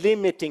sort of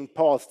limiting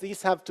paths.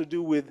 These have to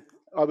do with,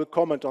 I will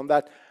comment on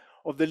that,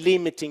 of the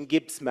limiting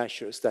Gibbs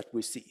measures that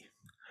we see.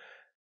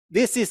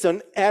 This is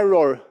an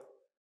error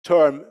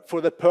term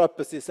for the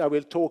purposes I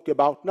will talk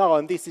about now,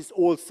 and this is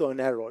also an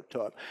error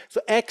term.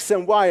 So x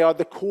and y are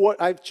the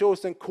I've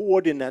chosen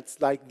coordinates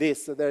like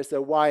this. So there's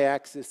a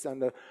y-axis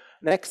and an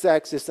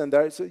x-axis, and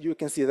there, so you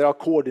can see there are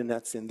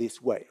coordinates in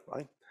this way,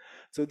 right?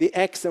 So the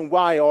x and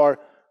y are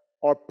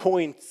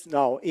points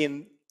now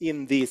in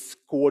this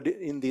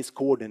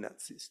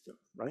coordinate system,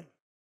 right?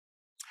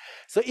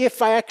 So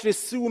if I actually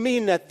zoom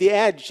in at the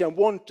edge and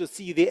want to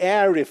see the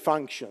area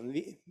function,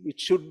 it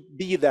should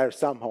be there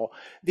somehow.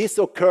 This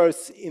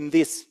occurs in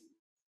this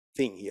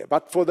thing here,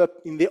 but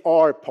in the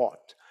R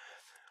part.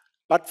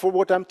 But for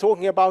what I'm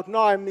talking about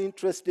now, I'm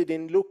interested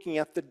in looking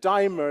at the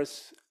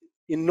dimers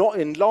in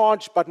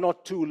large but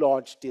not too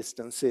large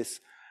distances.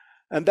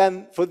 And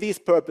then for these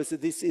purposes,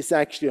 this is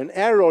actually an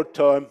error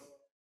term.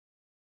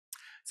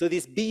 So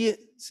this B,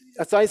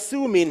 as I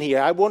zoom in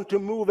here, I want to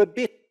move a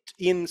bit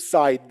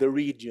inside the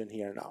region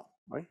here now,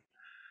 right?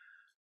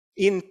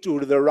 Into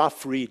the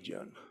rough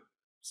region.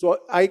 So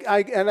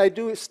I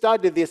do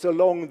study this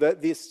along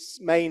this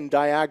main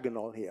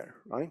diagonal here,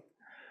 right?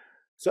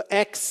 So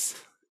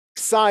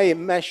xi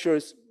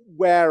measures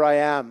where I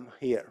am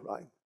here,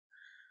 right?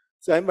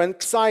 So when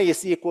xi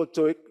is equal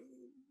to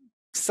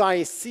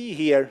xi c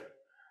here,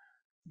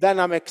 then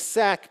I'm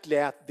exactly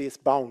at this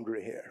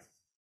boundary here.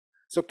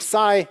 So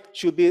xi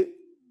should be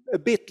a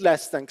bit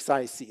less than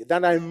xi c.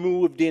 Then I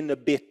moved in a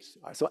bit.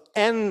 So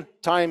n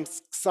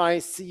times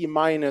xi c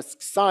minus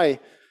xi,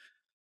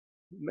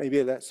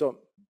 maybe that. So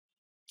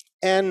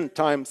n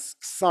times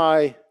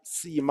xi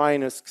c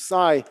minus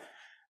xi.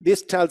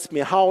 This tells me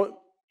how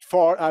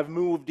far I've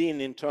moved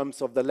in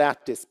terms of the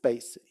lattice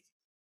spacing.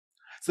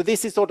 So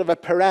this is sort of a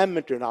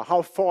parameter now.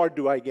 How far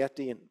do I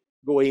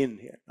go in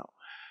here now?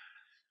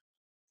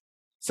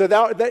 So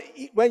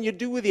when you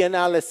do the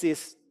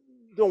analysis,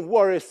 don't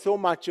worry so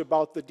much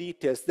about the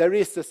details. There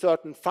is a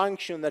certain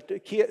function that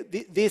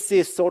this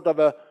is sort of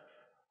a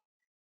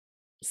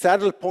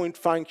saddle point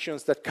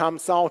functions that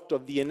comes out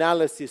of the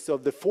analysis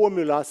of the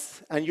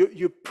formulas, and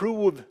you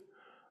prove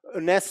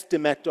an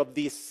estimate of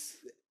this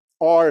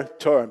R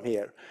term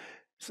here.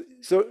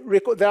 So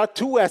there are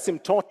two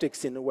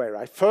asymptotics in a way,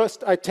 right?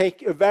 First, I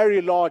take a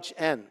very large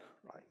n,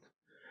 right?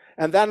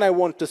 And then I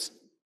want to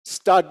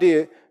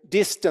study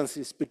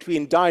distances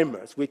between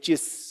dimers, which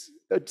is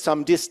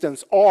some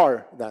distance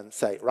r then,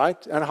 say,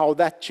 right? And how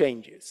that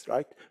changes,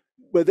 right?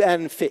 With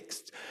n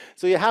fixed.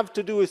 So you have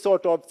to do a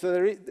sort of,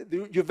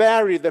 you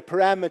vary the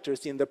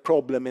parameters in the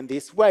problem in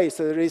this way.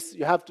 So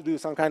you have to do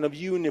some kind of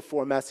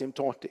uniform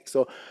asymptotic.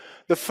 So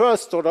the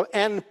first sort of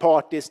n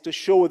part is to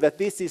show that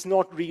this is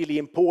not really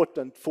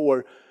important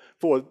for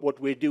what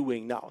we're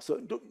doing now. So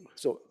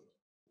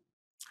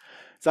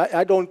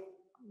I don't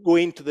go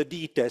into the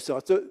details.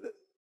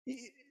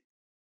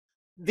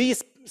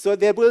 So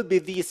there will be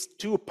these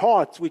two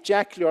parts which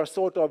actually are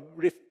sort of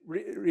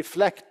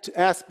reflect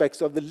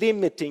aspects of the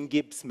limiting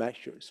Gibbs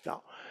measures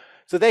now.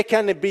 So they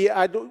can be,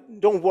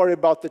 don't worry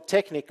about the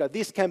technical,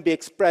 this can be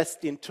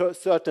expressed in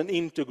certain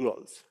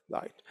integrals,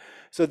 right?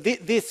 So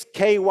this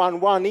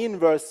K11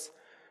 inverse,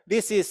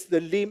 this is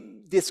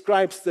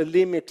describes the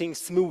limiting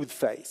smooth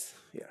phase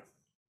here.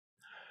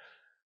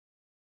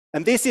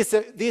 And this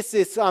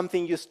is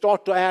something you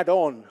start to add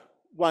on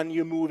when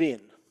you move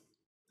in.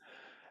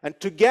 And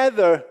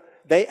together,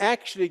 they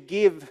actually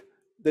give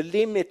the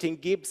limiting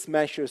Gibbs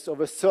measures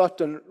of a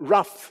certain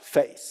rough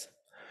phase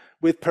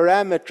with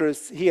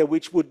parameters here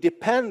which would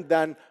depend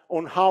then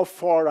on how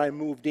far I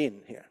moved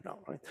in here now,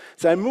 right?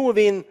 So I move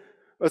in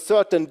a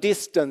certain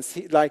distance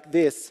like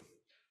this,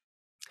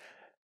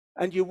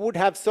 and you would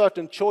have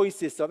certain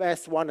choices of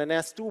S1 and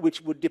S2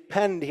 which would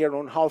depend here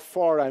on how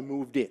far I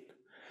moved in.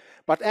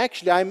 But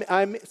actually,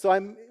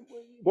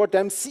 what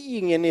I'm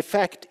seeing in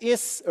effect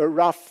is a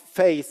rough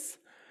phase,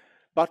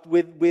 but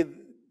with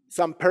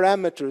some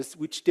parameters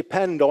which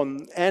depend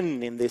on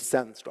n in this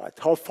sense, right?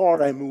 How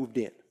far I moved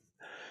in.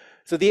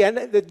 So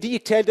the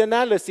detailed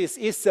analysis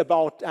is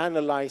about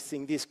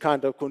analyzing this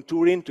kind of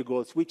contour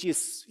integrals, which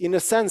is in a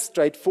sense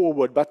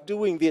straightforward, but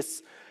doing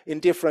this in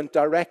different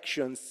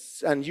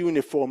directions and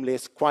uniformly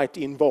is quite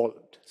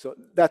involved. So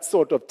that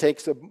sort of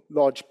takes a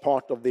large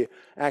part of the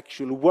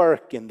actual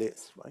work in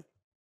this, right?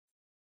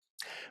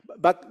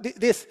 But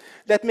this,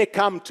 let me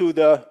come to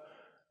the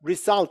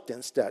result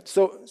instead.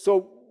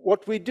 So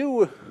what we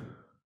do, if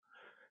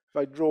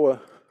I draw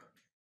a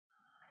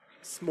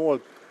small,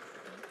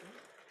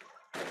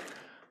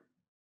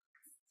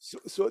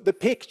 so the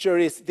picture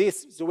is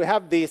this. So we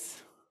have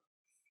this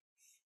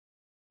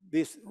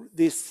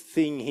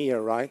thing here,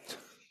 right?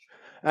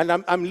 And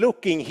I'm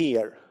looking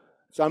here.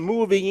 So I'm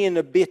moving in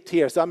a bit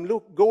here. So I'm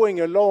going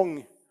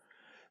along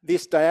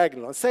this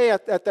diagonal. Say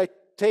that I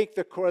take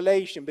the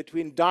correlation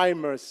between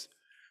dimers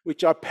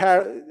which are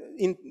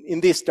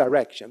in this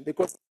direction,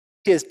 because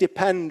it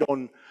depends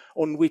on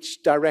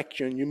which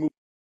direction you move.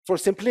 For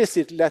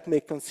simplicity, let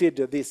me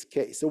consider this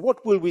case. So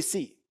what will we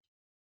see?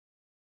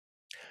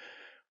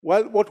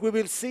 Well, what we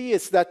will see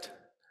is that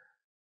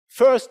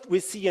first we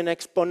see an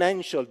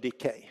exponential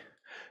decay.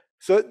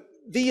 So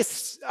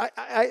these,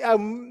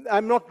 I'm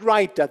not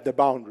right at the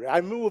boundary. I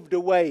moved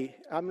away.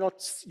 I'm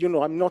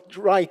not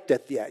right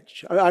at the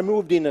edge. I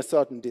moved in a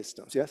certain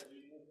distance, yes?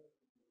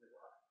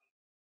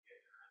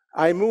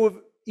 I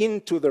move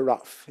into the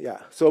rough, yeah.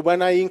 So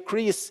when I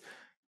increase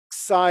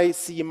psi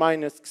c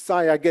minus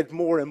psi, I get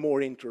more and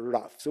more into the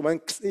rough. So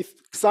if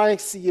psi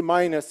c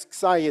minus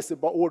psi is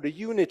about order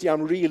unity,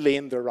 I'm really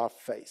in the rough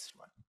phase.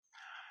 Right?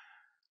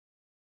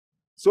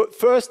 So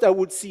first I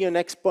would see an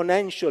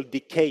exponential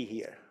decay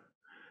here.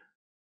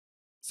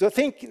 So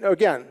think,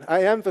 again,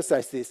 I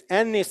emphasize this,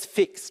 n is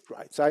fixed,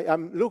 right? So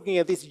I'm looking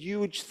at this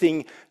huge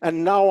thing,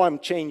 and now I'm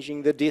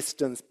changing the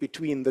distance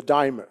between the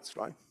dimers,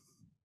 right?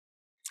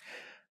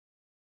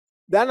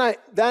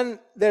 Then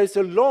there's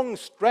a long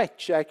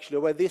stretch actually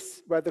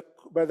where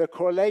the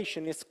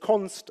correlation is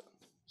constant.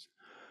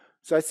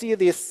 So I see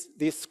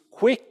this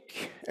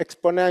quick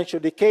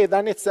exponential decay,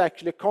 then it's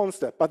actually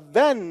constant. But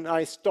then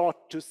I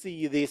start to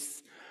see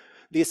this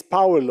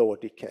power law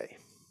decay.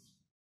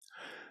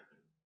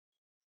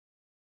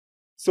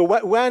 So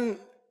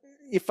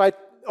if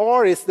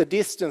R is the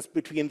distance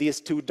between these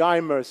two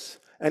dimers,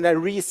 and I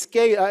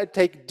rescale, I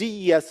take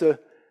D as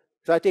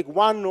so I take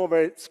 1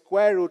 over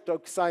square root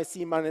of psi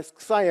c minus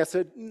psi as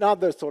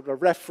another sort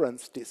of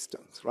reference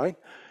distance, right?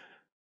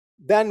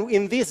 Then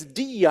in this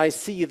D, I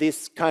see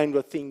this kind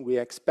of thing we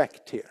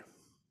expect here.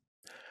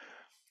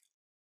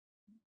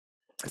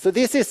 So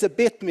this is a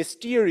bit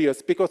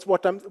mysterious, because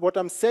what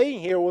I'm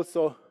saying here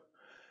also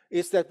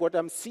is that what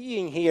I'm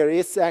seeing here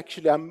is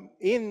actually I'm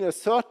in a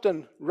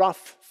certain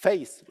rough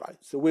phase, right?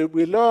 So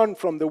we learn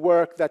from the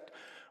work that,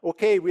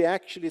 okay, we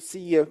actually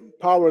see a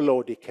power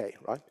law decay,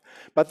 right?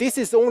 But this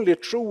is only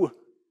true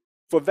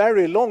for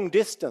very long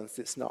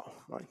distances now,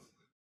 right?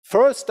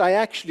 First, I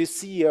actually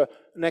see an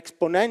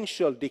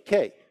exponential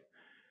decay.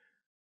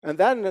 And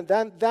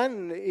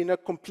then in a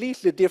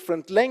completely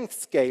different length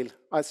scale,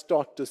 I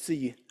start to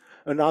see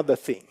another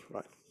thing,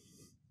 right?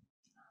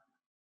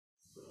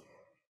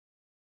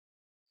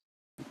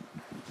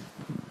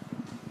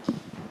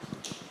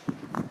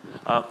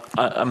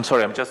 I'm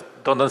sorry, I just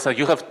don't understand.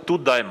 You have two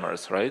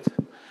dimers, right?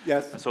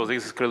 Yes. So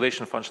this is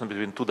correlation function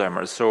between two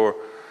dimers. So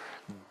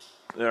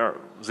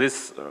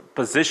this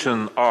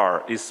position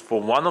R is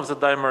for one of the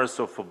dimers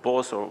or for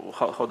both, or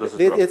how does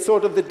it work? It's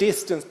sort of the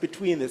distance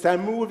between this. I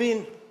move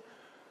in,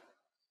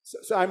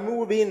 so I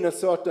move in a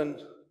certain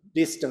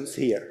distance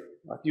here.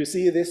 You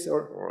see this?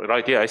 Or?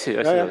 Right, yeah, I see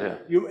that,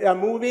 yeah. I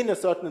move in a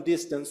certain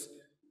distance,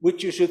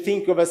 which you should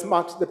think of as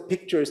much, the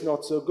picture is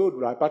not so good,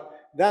 right? But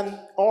then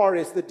R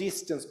is the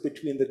distance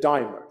between the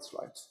dimers,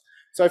 right?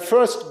 So I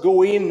first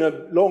go in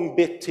a long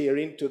bit here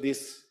into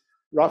this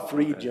rough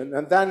region,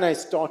 and then I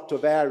start to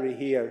vary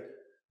here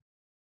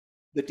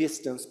the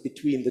distance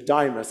between the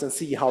dimers and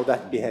see how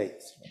that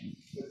behaves.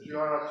 But you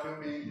are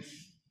assuming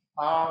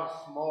R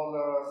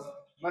smaller,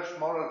 much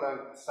smaller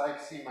than psi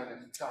c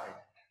minus psi,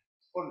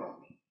 or not?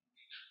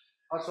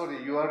 Oh,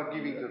 sorry, you are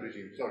giving the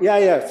regime. Sorry.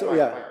 Yeah. So fine,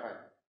 yeah.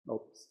 Fine.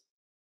 Oops.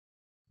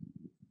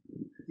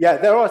 Yeah,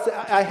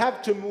 I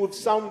have to move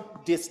some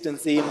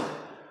distance in.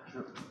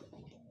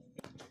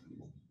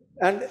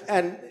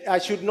 And I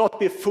should not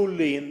be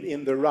fully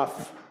in the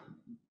rough.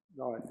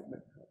 No,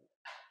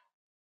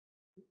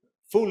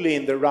 fully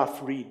in the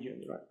rough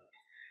region, right?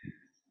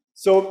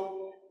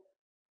 So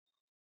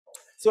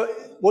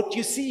what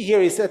you see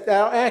here is that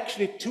there are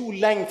actually two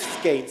length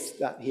scales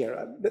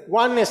here.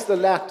 One is the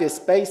lattice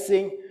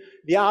spacing,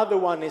 the other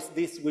one is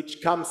this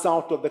which comes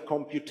out of the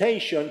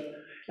computation,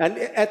 and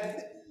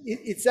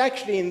it's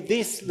actually in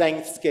this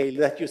length scale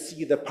that you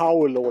see the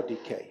power law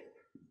decay.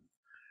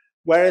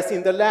 Whereas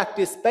in the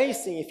lattice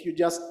spacing, if you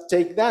just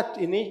take that,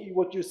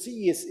 what you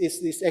see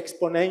is this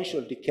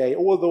exponential decay,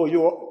 although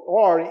you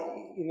are,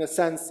 in a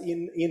sense,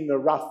 in a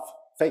rough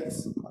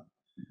phase.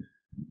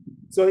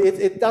 So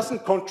it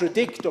doesn't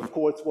contradict, of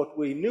course, what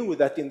we knew,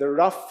 that in the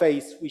rough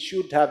phase we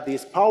should have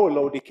this power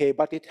law decay,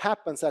 but it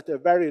happens at a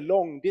very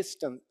long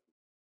distance,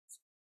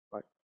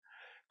 right,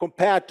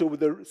 compared to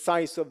the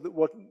size of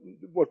what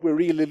we're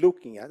really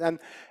looking at. And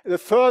the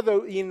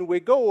further in we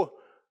go,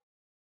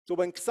 so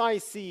when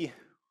xi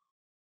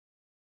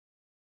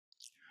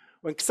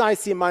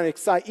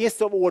minus xi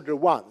is of order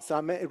 1, so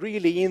I'm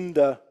really in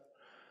the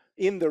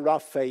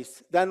rough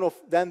phase,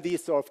 then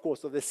these are, of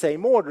course, of the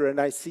same order,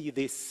 and I see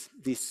this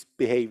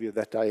behavior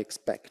that I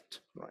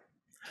expect. Right.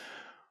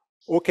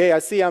 Okay, I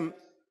see I'm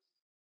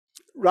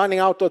running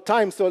out of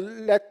time, so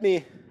let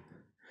me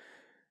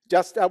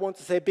I want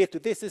to say a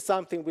bit. This is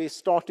something we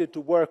started to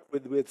work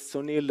with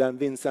Sunil and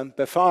Vincent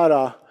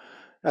Befara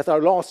at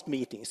our last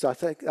meeting, so I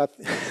think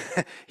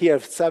here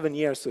 7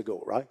 years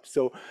ago, right?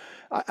 So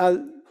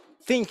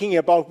thinking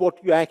about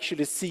what you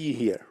actually see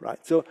here, right?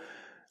 So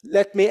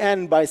let me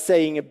end by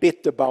saying a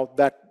bit about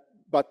that,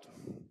 but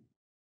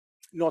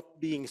not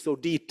being so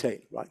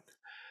detailed, right?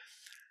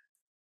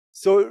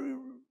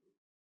 So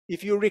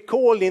if you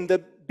recall, in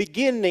the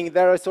beginning,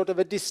 there is sort of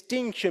a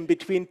distinction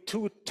between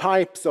two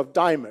types of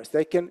dimers.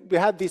 We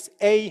have this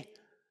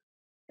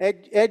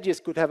edges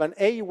could have an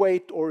A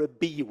weight or a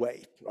B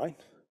weight, right?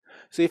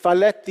 So if I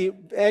let the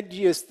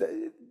edges,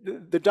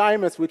 the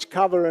dimers which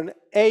cover an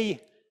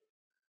A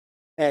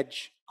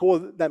edge, call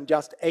them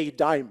just A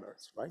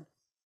dimers, right?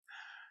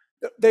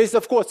 There is,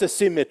 of course, a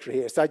symmetry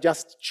here, so I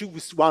just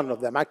choose one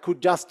of them. I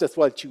could just as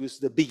well choose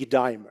the B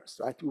dimers,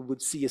 right? We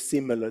would see a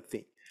similar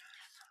thing.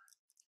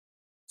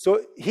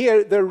 So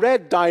here, the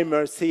red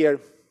dimers here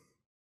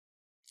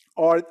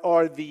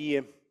are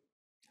the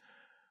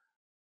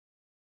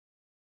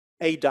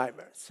A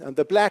dimers, and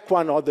the black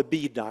one are the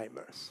B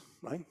dimers,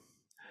 right?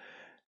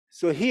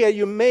 So here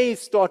you may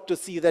start to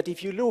see that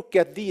if you look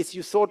at these,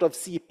 you sort of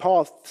see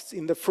paths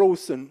in the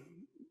frozen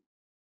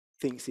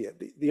things here.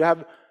 You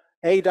have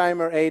A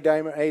dimer, A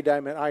dimer, A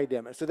dimer, I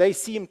dimer. So they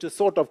seem to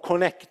sort of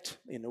connect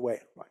in a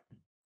way, right?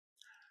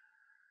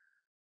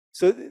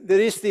 So there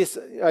is this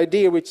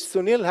idea which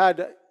Sunil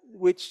had,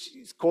 which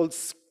is called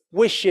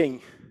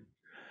squishing,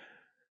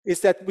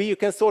 is that you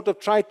can sort of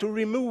try to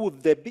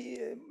remove the B,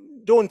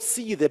 don't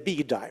see the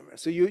B dimer.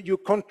 So you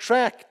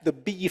contract the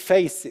B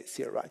faces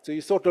here, right? So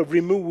you sort of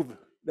remove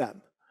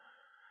them.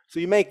 So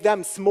you make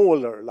them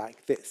smaller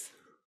like this,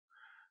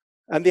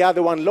 and the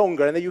other one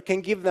longer, and then you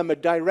can give them a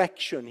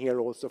direction here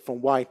also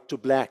from white to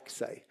black,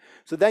 say.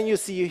 So then you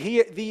see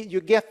here,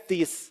 you get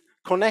these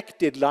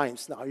connected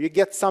lines now. You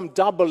get some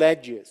double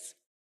edges.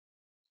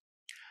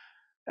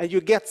 And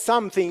you get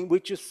something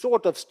which you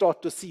sort of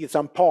start to see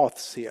some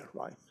paths here,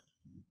 right?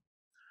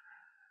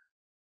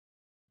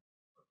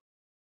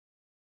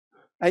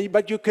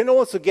 But you can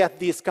also get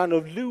these kind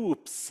of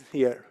loops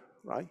here,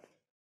 right?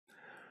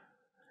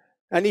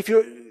 And if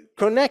you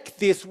connect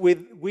this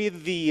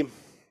with the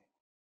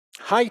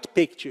height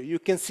picture, you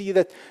can see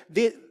that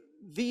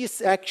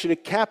these actually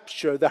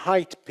capture the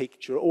height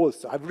picture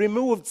also. I've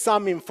removed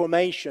some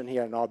information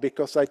here now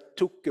because I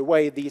took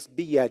away these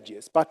B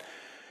edges. But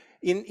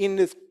in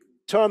the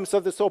terms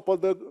of the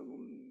so-called the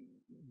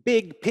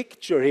big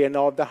picture here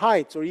now of the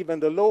heights, or even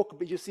the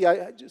local, you see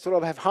I sort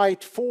of have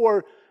height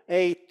 4,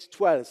 8,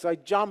 12. So I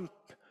jump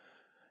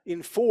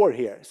in 4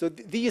 here. So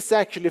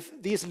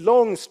these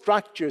long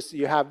structures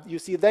you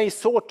see they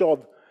sort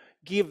of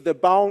give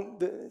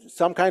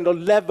some kind of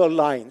level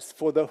lines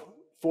for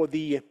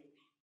the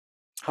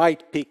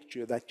height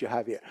picture that you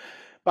have here.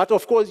 But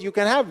of course you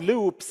can have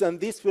loops, and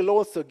this will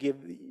also give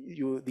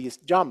you these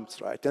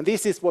jumps, right? And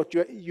this is what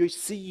you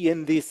see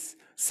in this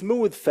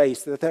smooth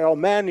phase, that there are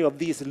many of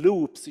these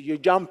loops. You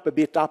jump a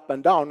bit up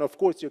and down. Of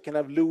course you can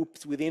have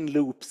loops within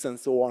loops and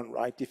so on,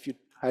 right? If you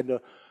had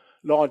a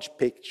large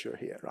picture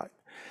here, right?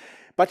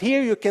 But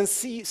here you can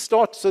see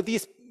so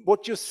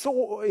what you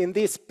saw in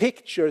these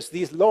pictures,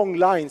 these long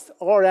lines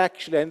are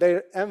actually, and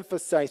they're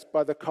emphasized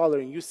by the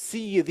coloring, you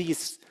see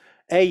these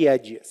A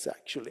edges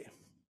actually.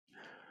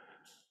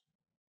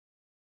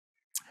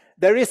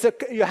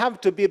 You have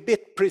to be a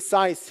bit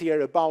precise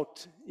here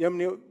about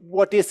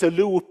what is a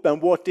loop and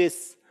what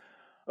is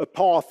a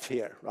path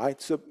here,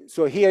 right?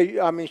 So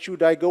here, I mean,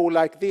 should I go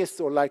like this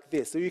or like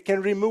this? So you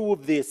can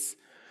remove this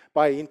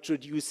by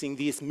introducing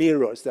these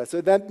mirrors. So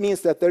that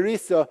means that there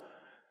is a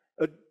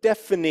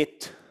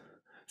definite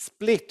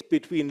split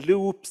between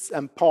loops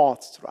and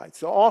paths, right?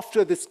 So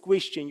after the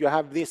squishing, you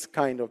have this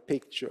kind of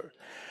picture.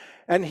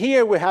 And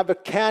here we have a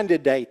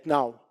candidate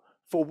now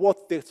for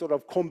what the sort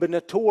of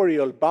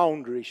combinatorial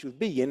boundary should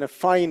be in a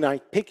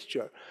finite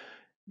picture.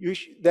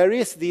 There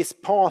is this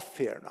path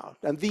here now,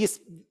 and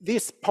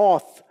this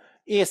path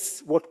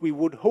is what we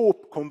would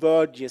hope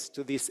converges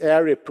to this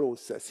area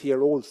process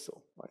here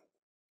also. Right?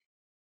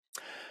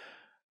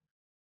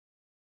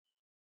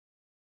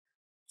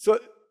 So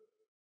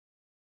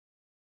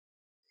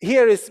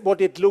here is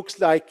what it looks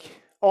like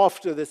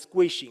after the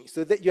squishing.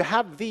 So that you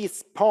have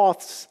these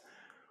paths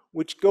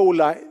which go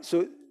like,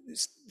 so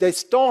they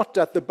start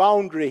at the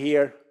boundary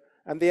here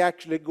and they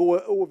actually go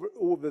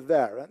over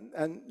there.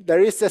 And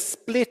there is a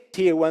split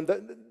here when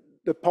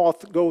the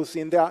path goes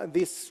in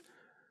this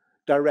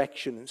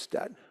direction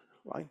instead,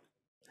 right?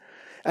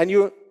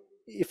 And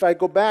if I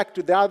go back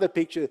to the other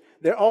picture,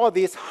 there are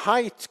these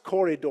height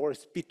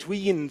corridors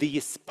between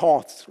these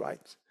paths,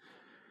 right?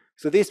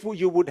 So this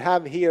you would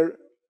have here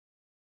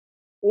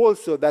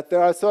also, that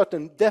there are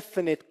certain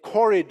definite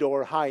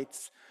corridor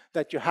heights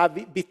that you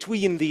have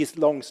between these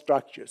long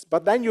structures.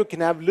 But then you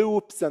can have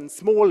loops and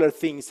smaller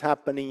things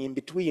happening in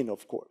between,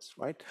 of course,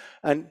 right?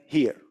 And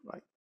here,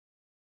 right?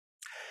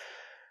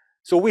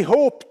 So we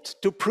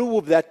hoped to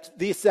prove that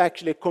this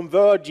actually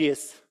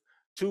converges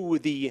to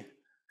the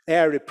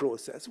area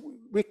process.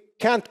 We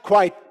can't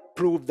quite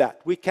prove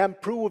that. We can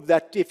prove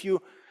that if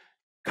you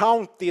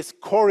count these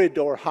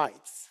corridor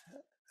heights,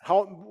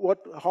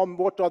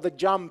 what are the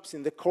jumps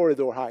in the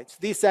corridor heights?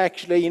 This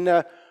actually, in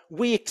a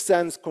weak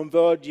sense,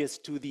 converges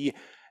to the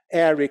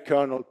area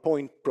kernel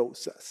point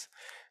process.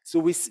 So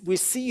we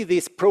see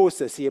this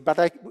process here,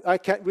 but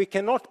we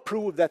cannot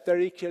prove that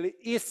there actually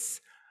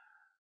is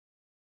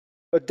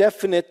a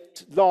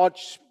definite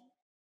large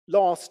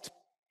last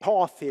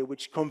path here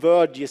which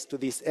converges to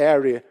this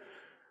area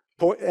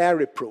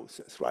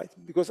process, right?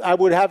 Because I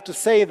would have to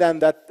say then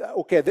that,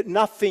 okay, that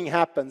nothing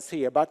happens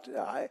here, but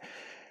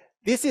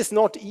this is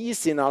not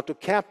easy now to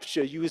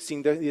capture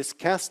using this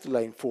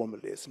Castellane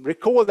formalism.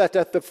 Recall that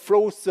at the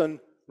frozen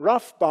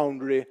rough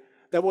boundary,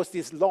 there was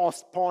this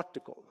last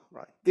particle,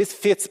 right? This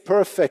fits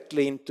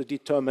perfectly into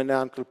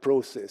determinantal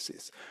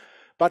processes.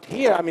 But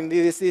here, I mean,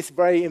 this is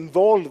very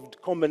involved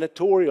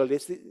combinatorial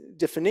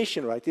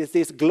definition, right? It's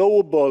this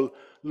global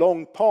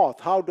long path.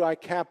 How do I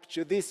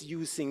capture this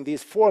using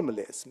these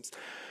formalisms?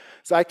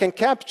 So I can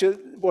capture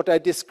what I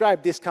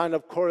described, this kind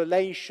of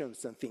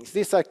correlations and things.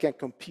 This I can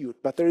compute,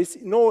 but there is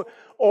no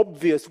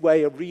obvious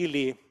way of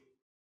really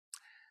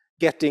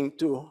getting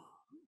to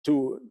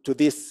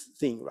this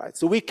thing, right?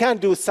 So we can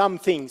do some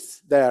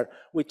things there,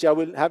 which I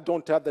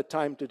don't have the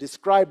time to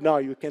describe now.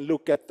 You can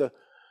look at the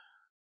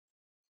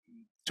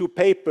 2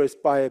 papers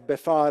by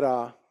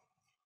Befara,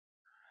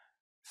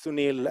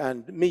 Sunil,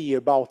 and me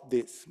about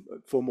this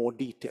for more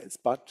details.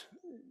 But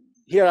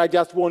here I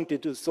just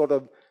wanted to sort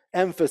of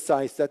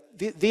emphasize that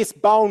this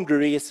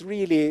boundary is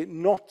really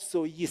not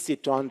so easy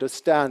to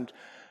understand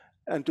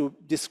and to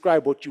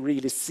describe what you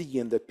really see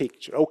in the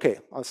picture. Okay,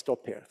 I'll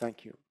stop here.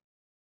 Thank you.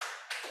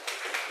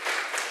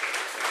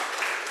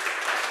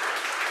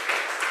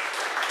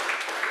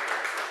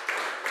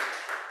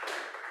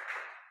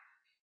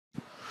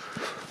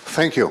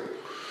 Thank you.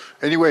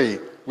 Anyway,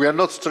 we are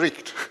not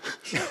strict.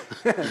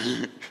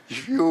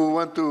 If you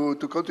want to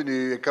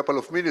continue a couple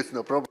of minutes,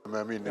 no problem.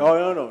 I mean,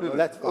 no,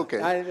 that's fine.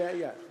 Okay.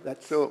 Yeah,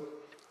 that's... So,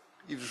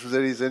 if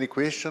there is any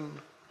question.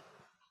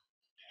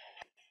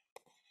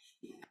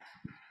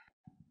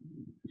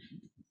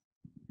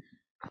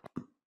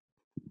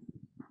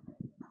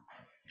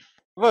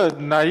 Well,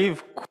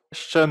 naive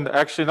question,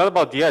 actually not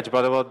about the edge,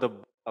 but about the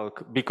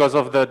bulk. Because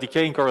of the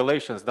decaying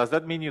correlations, does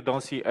that mean you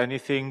don't see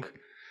anything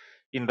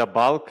in the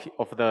bulk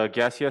of the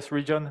gaseous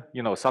region?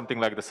 You know, something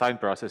like the sign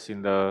process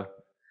in the...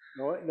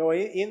 No,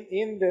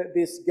 in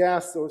this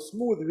gas or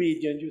smooth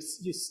region, you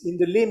in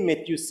the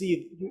limit, you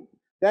see,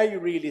 there you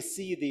really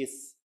see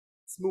this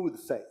smooth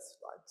phase,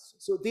 right?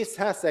 So this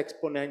has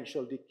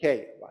exponential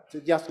decay, right? So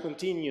it just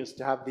continues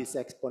to have this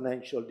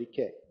exponential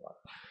decay, right?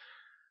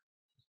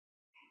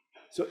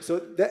 So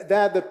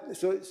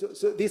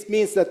this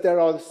means that there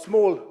are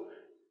small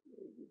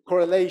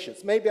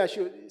correlations. Maybe I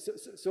should,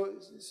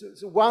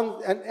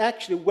 one, and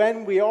actually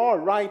when we are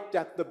right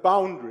at the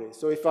boundary,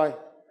 so if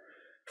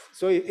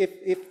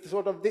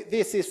sort of,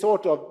 this is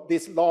sort of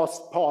this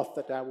last path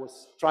that I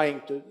was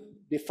trying to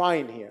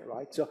define here,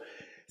 right? So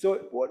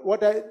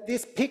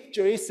this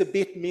picture is a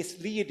bit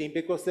misleading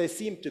because they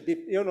seem to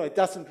be, you know, it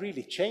doesn't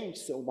really change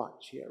so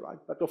much here, right?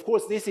 But of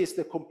course this is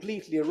the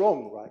completely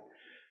wrong, right?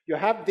 You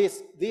have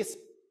this,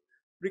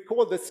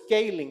 recall the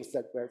scalings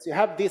that were, so you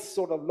have this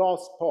sort of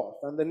last path,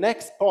 and the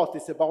next path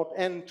is about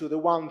n to the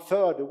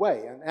 1/3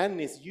 away, and n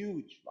is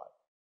huge, right?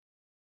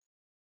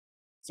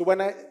 So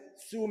when I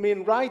zoom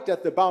in right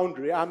at the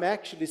boundary, I'm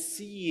actually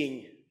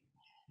seeing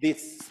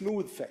this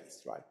smooth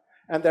phase, right?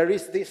 And there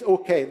is this,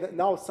 okay,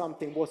 now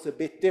something was a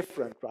bit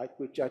different, right,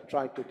 which I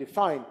tried to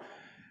define.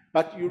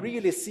 But you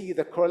really see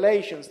the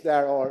correlations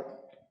there are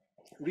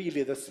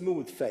really the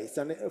smooth phase.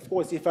 And of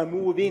course, if I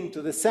move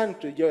into the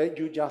center,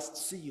 you just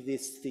see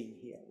this thing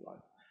here, right?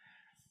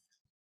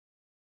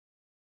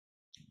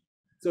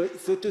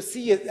 So to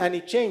see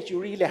any change, you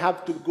really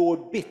have to go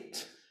a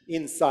bit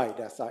inside,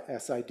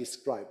 as I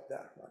described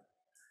there. Right?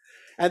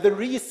 And the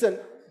reason,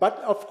 but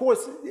of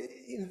course,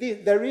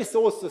 there is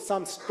also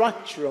some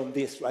structure on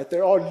this, right?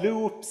 There are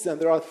loops and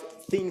there are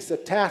things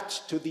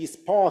attached to these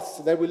paths.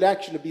 So there will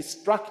actually be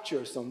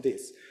structures on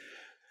this.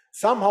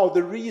 Somehow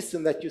the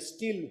reason that you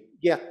still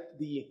get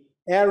the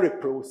area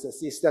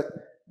process is that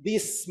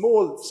these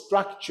small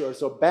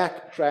structures or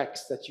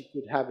backtracks that you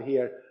could have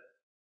here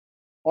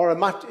are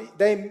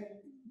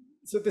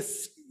so the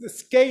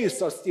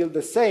scales are still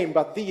the same,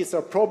 but these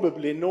are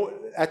probably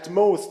at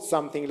most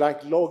something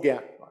like log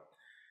n.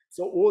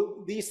 So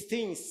all these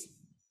things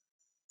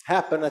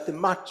happen at a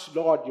much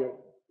larger,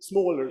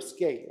 smaller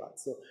scale. Right?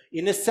 So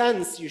in a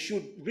sense, you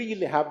should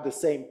really have the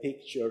same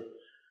picture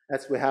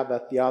as we have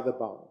at the other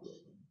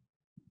boundary.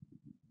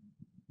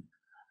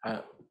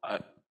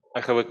 I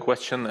have a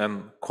question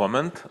and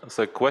comment.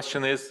 So the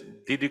question is,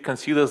 did you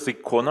consider the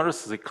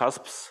corners, the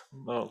cusps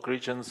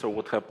regions, or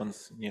what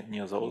happens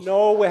near those?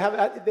 No, we have,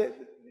 I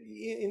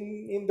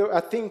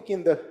think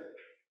in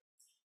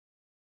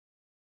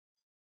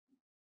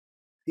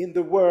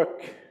the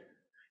work,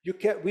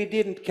 we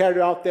didn't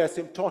carry out the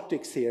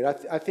asymptotics here.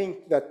 I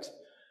think that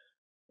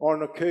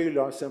Arno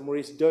Köhlers and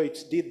Maurice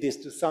Deutsch did this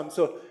to some,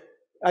 so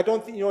I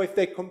don't know if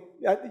they,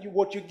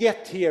 what you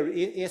get here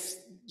is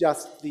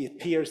just the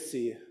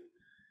Pearcey.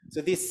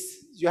 So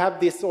you have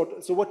this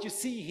sort, so what you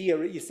see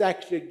here is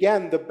actually,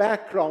 again, the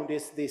background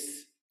is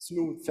this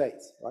smooth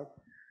face, right?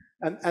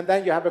 And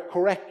then you have a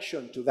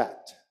correction to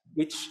that,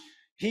 which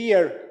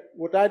here,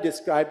 what I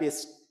describe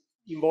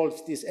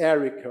involves this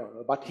area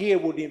kernel, but here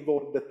would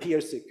involve the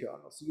Pearcey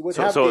kernel. So you would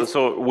have this,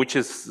 so which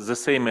is the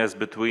same as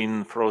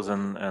between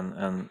frozen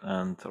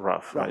and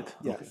rough, right?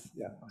 Yes, Okay.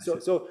 yeah.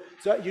 So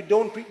you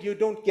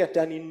don't get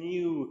any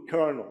new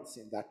kernels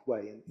in that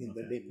way in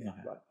the limit,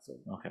 right? So.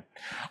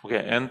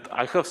 Okay, and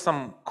I have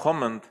some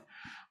comment.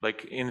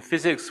 Like in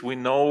physics, we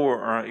know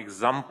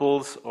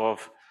examples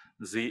of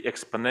the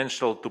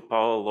exponential to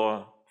power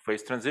law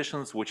phase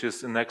transitions, which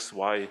is an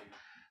XY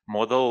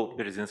model,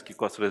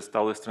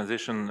 Berezinski-Kosterlitz-Tallis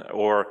transition,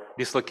 or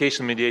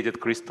dislocation-mediated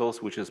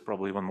crystals, which is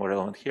probably even more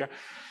relevant here.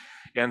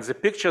 And the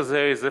picture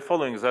there is the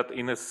following: that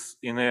in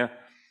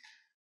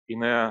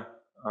a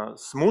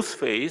smooth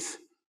phase,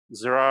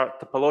 there are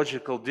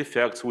topological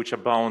defects which are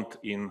bound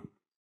in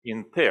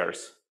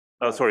pairs.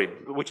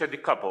 Which are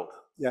decoupled.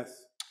 Yes.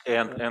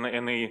 And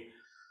in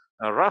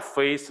a rough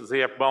phase,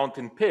 they are bound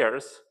in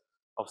pairs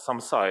of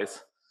some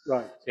size.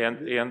 Right.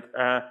 And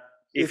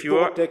if you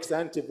vortex,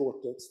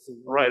 anti-vortex.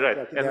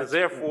 Right. And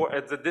therefore,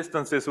 at the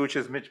distances which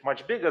is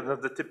much bigger than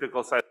the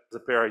typical size of the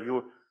pair,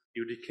 you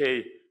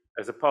decay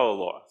as a power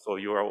law. So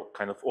you are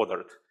kind of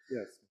ordered.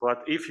 Yes.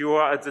 But if you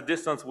are at the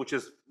distance which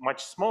is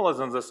much smaller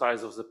than the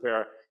size of the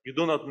pair, you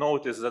do not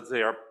notice that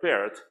they are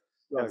paired.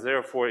 Right. And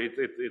therefore, it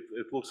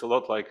looks a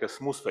lot like a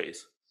smooth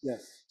phase.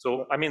 Yes.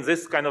 So, I mean,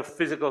 this kind of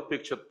physical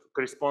picture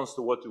corresponds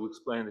to what you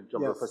explained in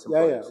terms of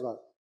asymptotics. Yeah, right.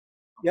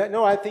 Yeah,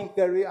 no, I think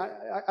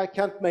I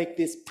can't make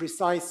this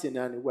precise in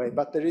any way,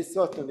 but there is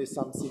certainly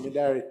some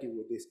similarity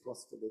with this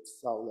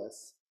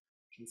Kosterlitz-Tallis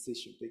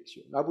transition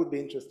picture. I would be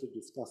interested to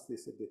discuss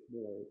this a bit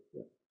more.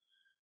 Yeah.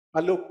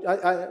 I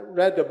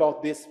read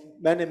about this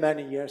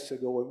many years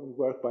ago when we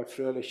worked by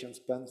Fröhlich and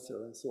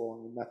Spencer and so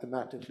on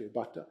mathematically,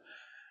 but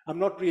I'm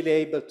not really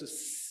able to,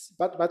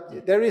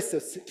 but there is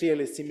a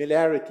clearly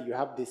similarity. You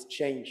have this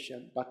change,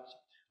 but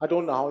I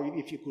don't know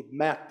if you could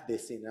map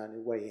this in any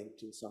way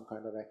into some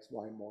kind of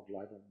XY model.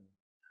 I don't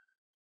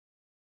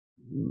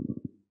know.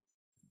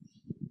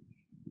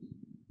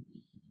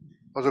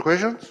 Other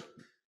questions?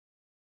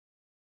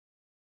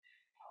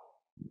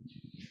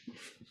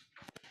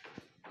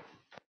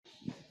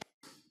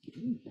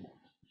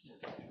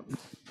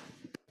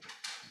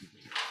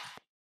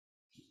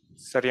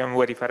 Sorry, I'm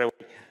very far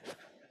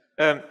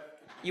away.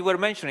 You were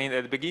mentioning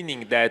at the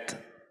beginning that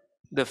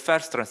the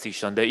first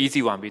transition, the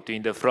easy one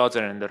between the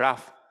frozen and the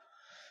rough,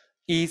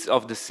 is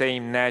of the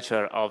same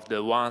nature of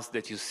the ones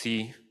that you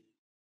see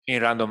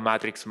in random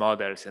matrix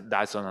models and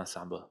Dyson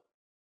ensemble.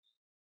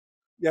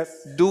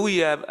 Yes. Do we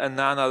have an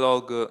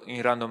analog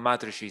in random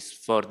matrices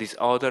for this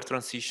other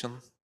transition?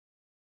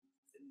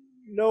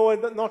 No,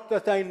 not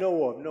that I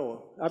know of,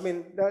 no. I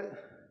mean,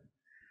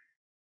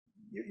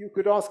 you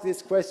could ask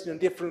this question in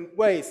different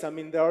ways. I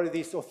mean, there are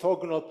these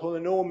orthogonal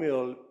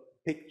polynomial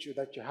picture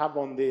that you have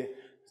on the,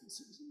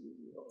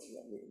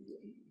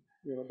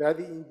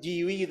 in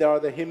GUE, there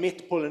are the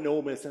Hermite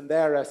polynomials and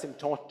there are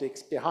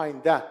asymptotics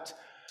behind that.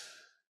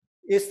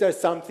 Is there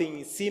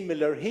something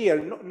similar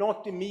here?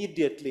 Not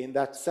immediately in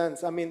that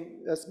sense. I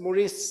mean, as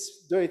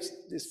Maurice Deutsch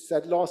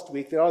said last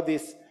week, there are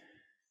these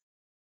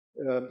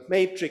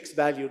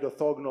matrix-valued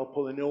orthogonal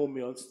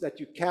polynomials that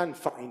you can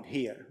find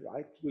here,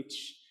 right?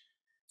 Which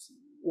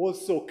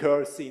also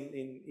occurs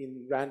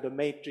in random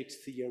matrix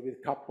theory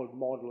with coupled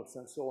models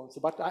and so on.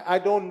 So, but I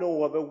don't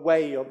know of a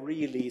way of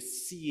really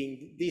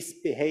seeing this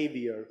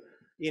behavior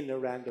in a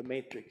random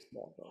matrix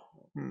model.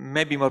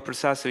 Maybe more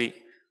precisely,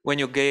 when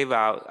you gave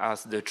out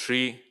us the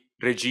three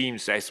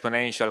regimes,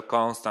 exponential,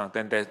 constant,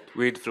 and the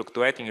with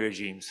fluctuating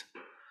regimes,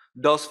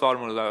 those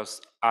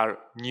formulas are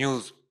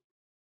new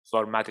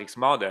for matrix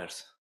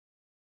models.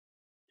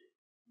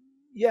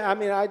 Yeah, I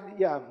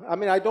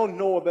mean, I don't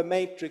know of a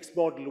matrix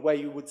model where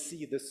you would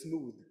see the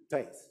smooth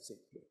phase,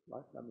 simply,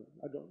 right? I mean,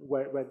 I don't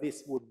where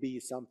this would be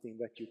something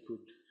that you could.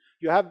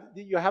 You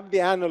have the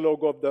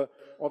analog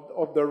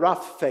of the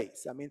rough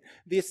phase. I mean,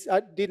 this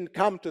I didn't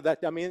come to that.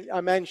 I mean,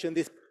 I mentioned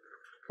this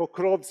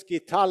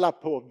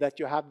Pokrovsky-Talapov, that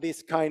you have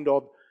this kind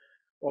of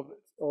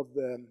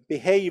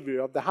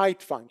behavior of the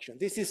height function.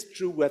 This is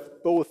true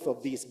at both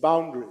of these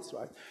boundaries,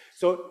 right?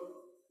 So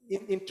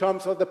in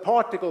terms of the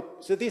particle,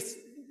 so this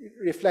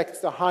reflects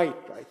the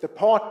height, right? The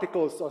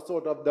particles are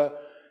sort of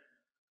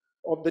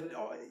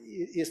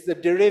is the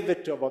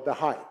derivative of the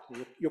height.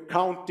 You're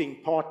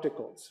counting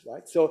particles,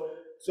 right? So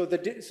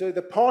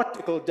the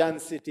particle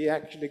density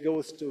actually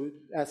goes to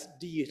as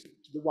d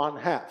to the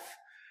 1/2.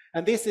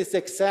 And this is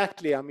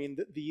exactly, I mean,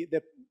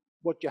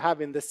 what you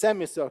have in the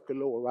semicircle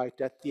law, right,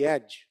 at the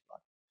edge.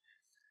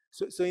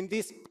 So in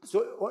this,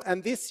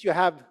 and this you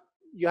have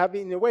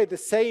in a way the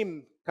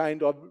same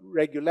kind of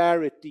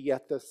regularity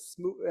at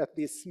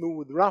this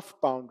smooth rough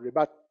boundary,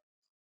 but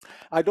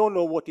I don't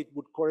know what it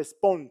would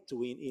correspond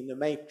to in a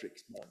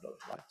matrix model,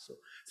 right?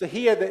 So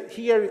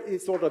here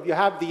is sort of, you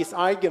have these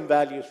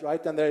eigenvalues,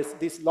 right, and there's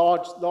this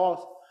largest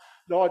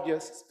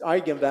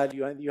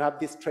eigenvalue, and you have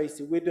this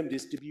Tracy-Widom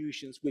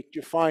distributions, which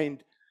you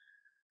find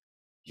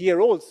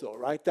here also,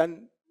 right?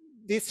 And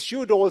this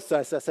should also,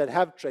 as I said,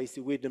 have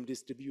Tracy-Widom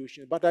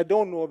distribution, but I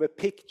don't know of a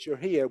picture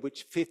here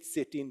which fits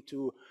it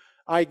into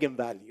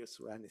eigenvalues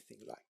or anything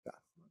like that.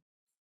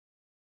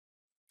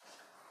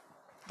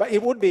 But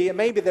it would be,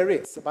 maybe there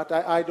is, but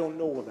I don't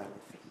know of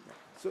anything.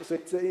 So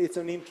it's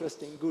an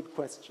interesting, good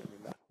question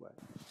in that way.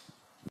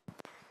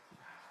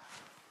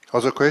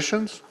 Other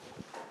questions?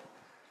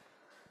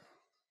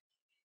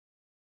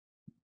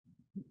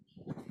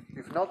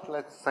 If not,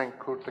 let's thank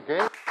Kurt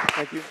again.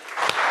 Thank you.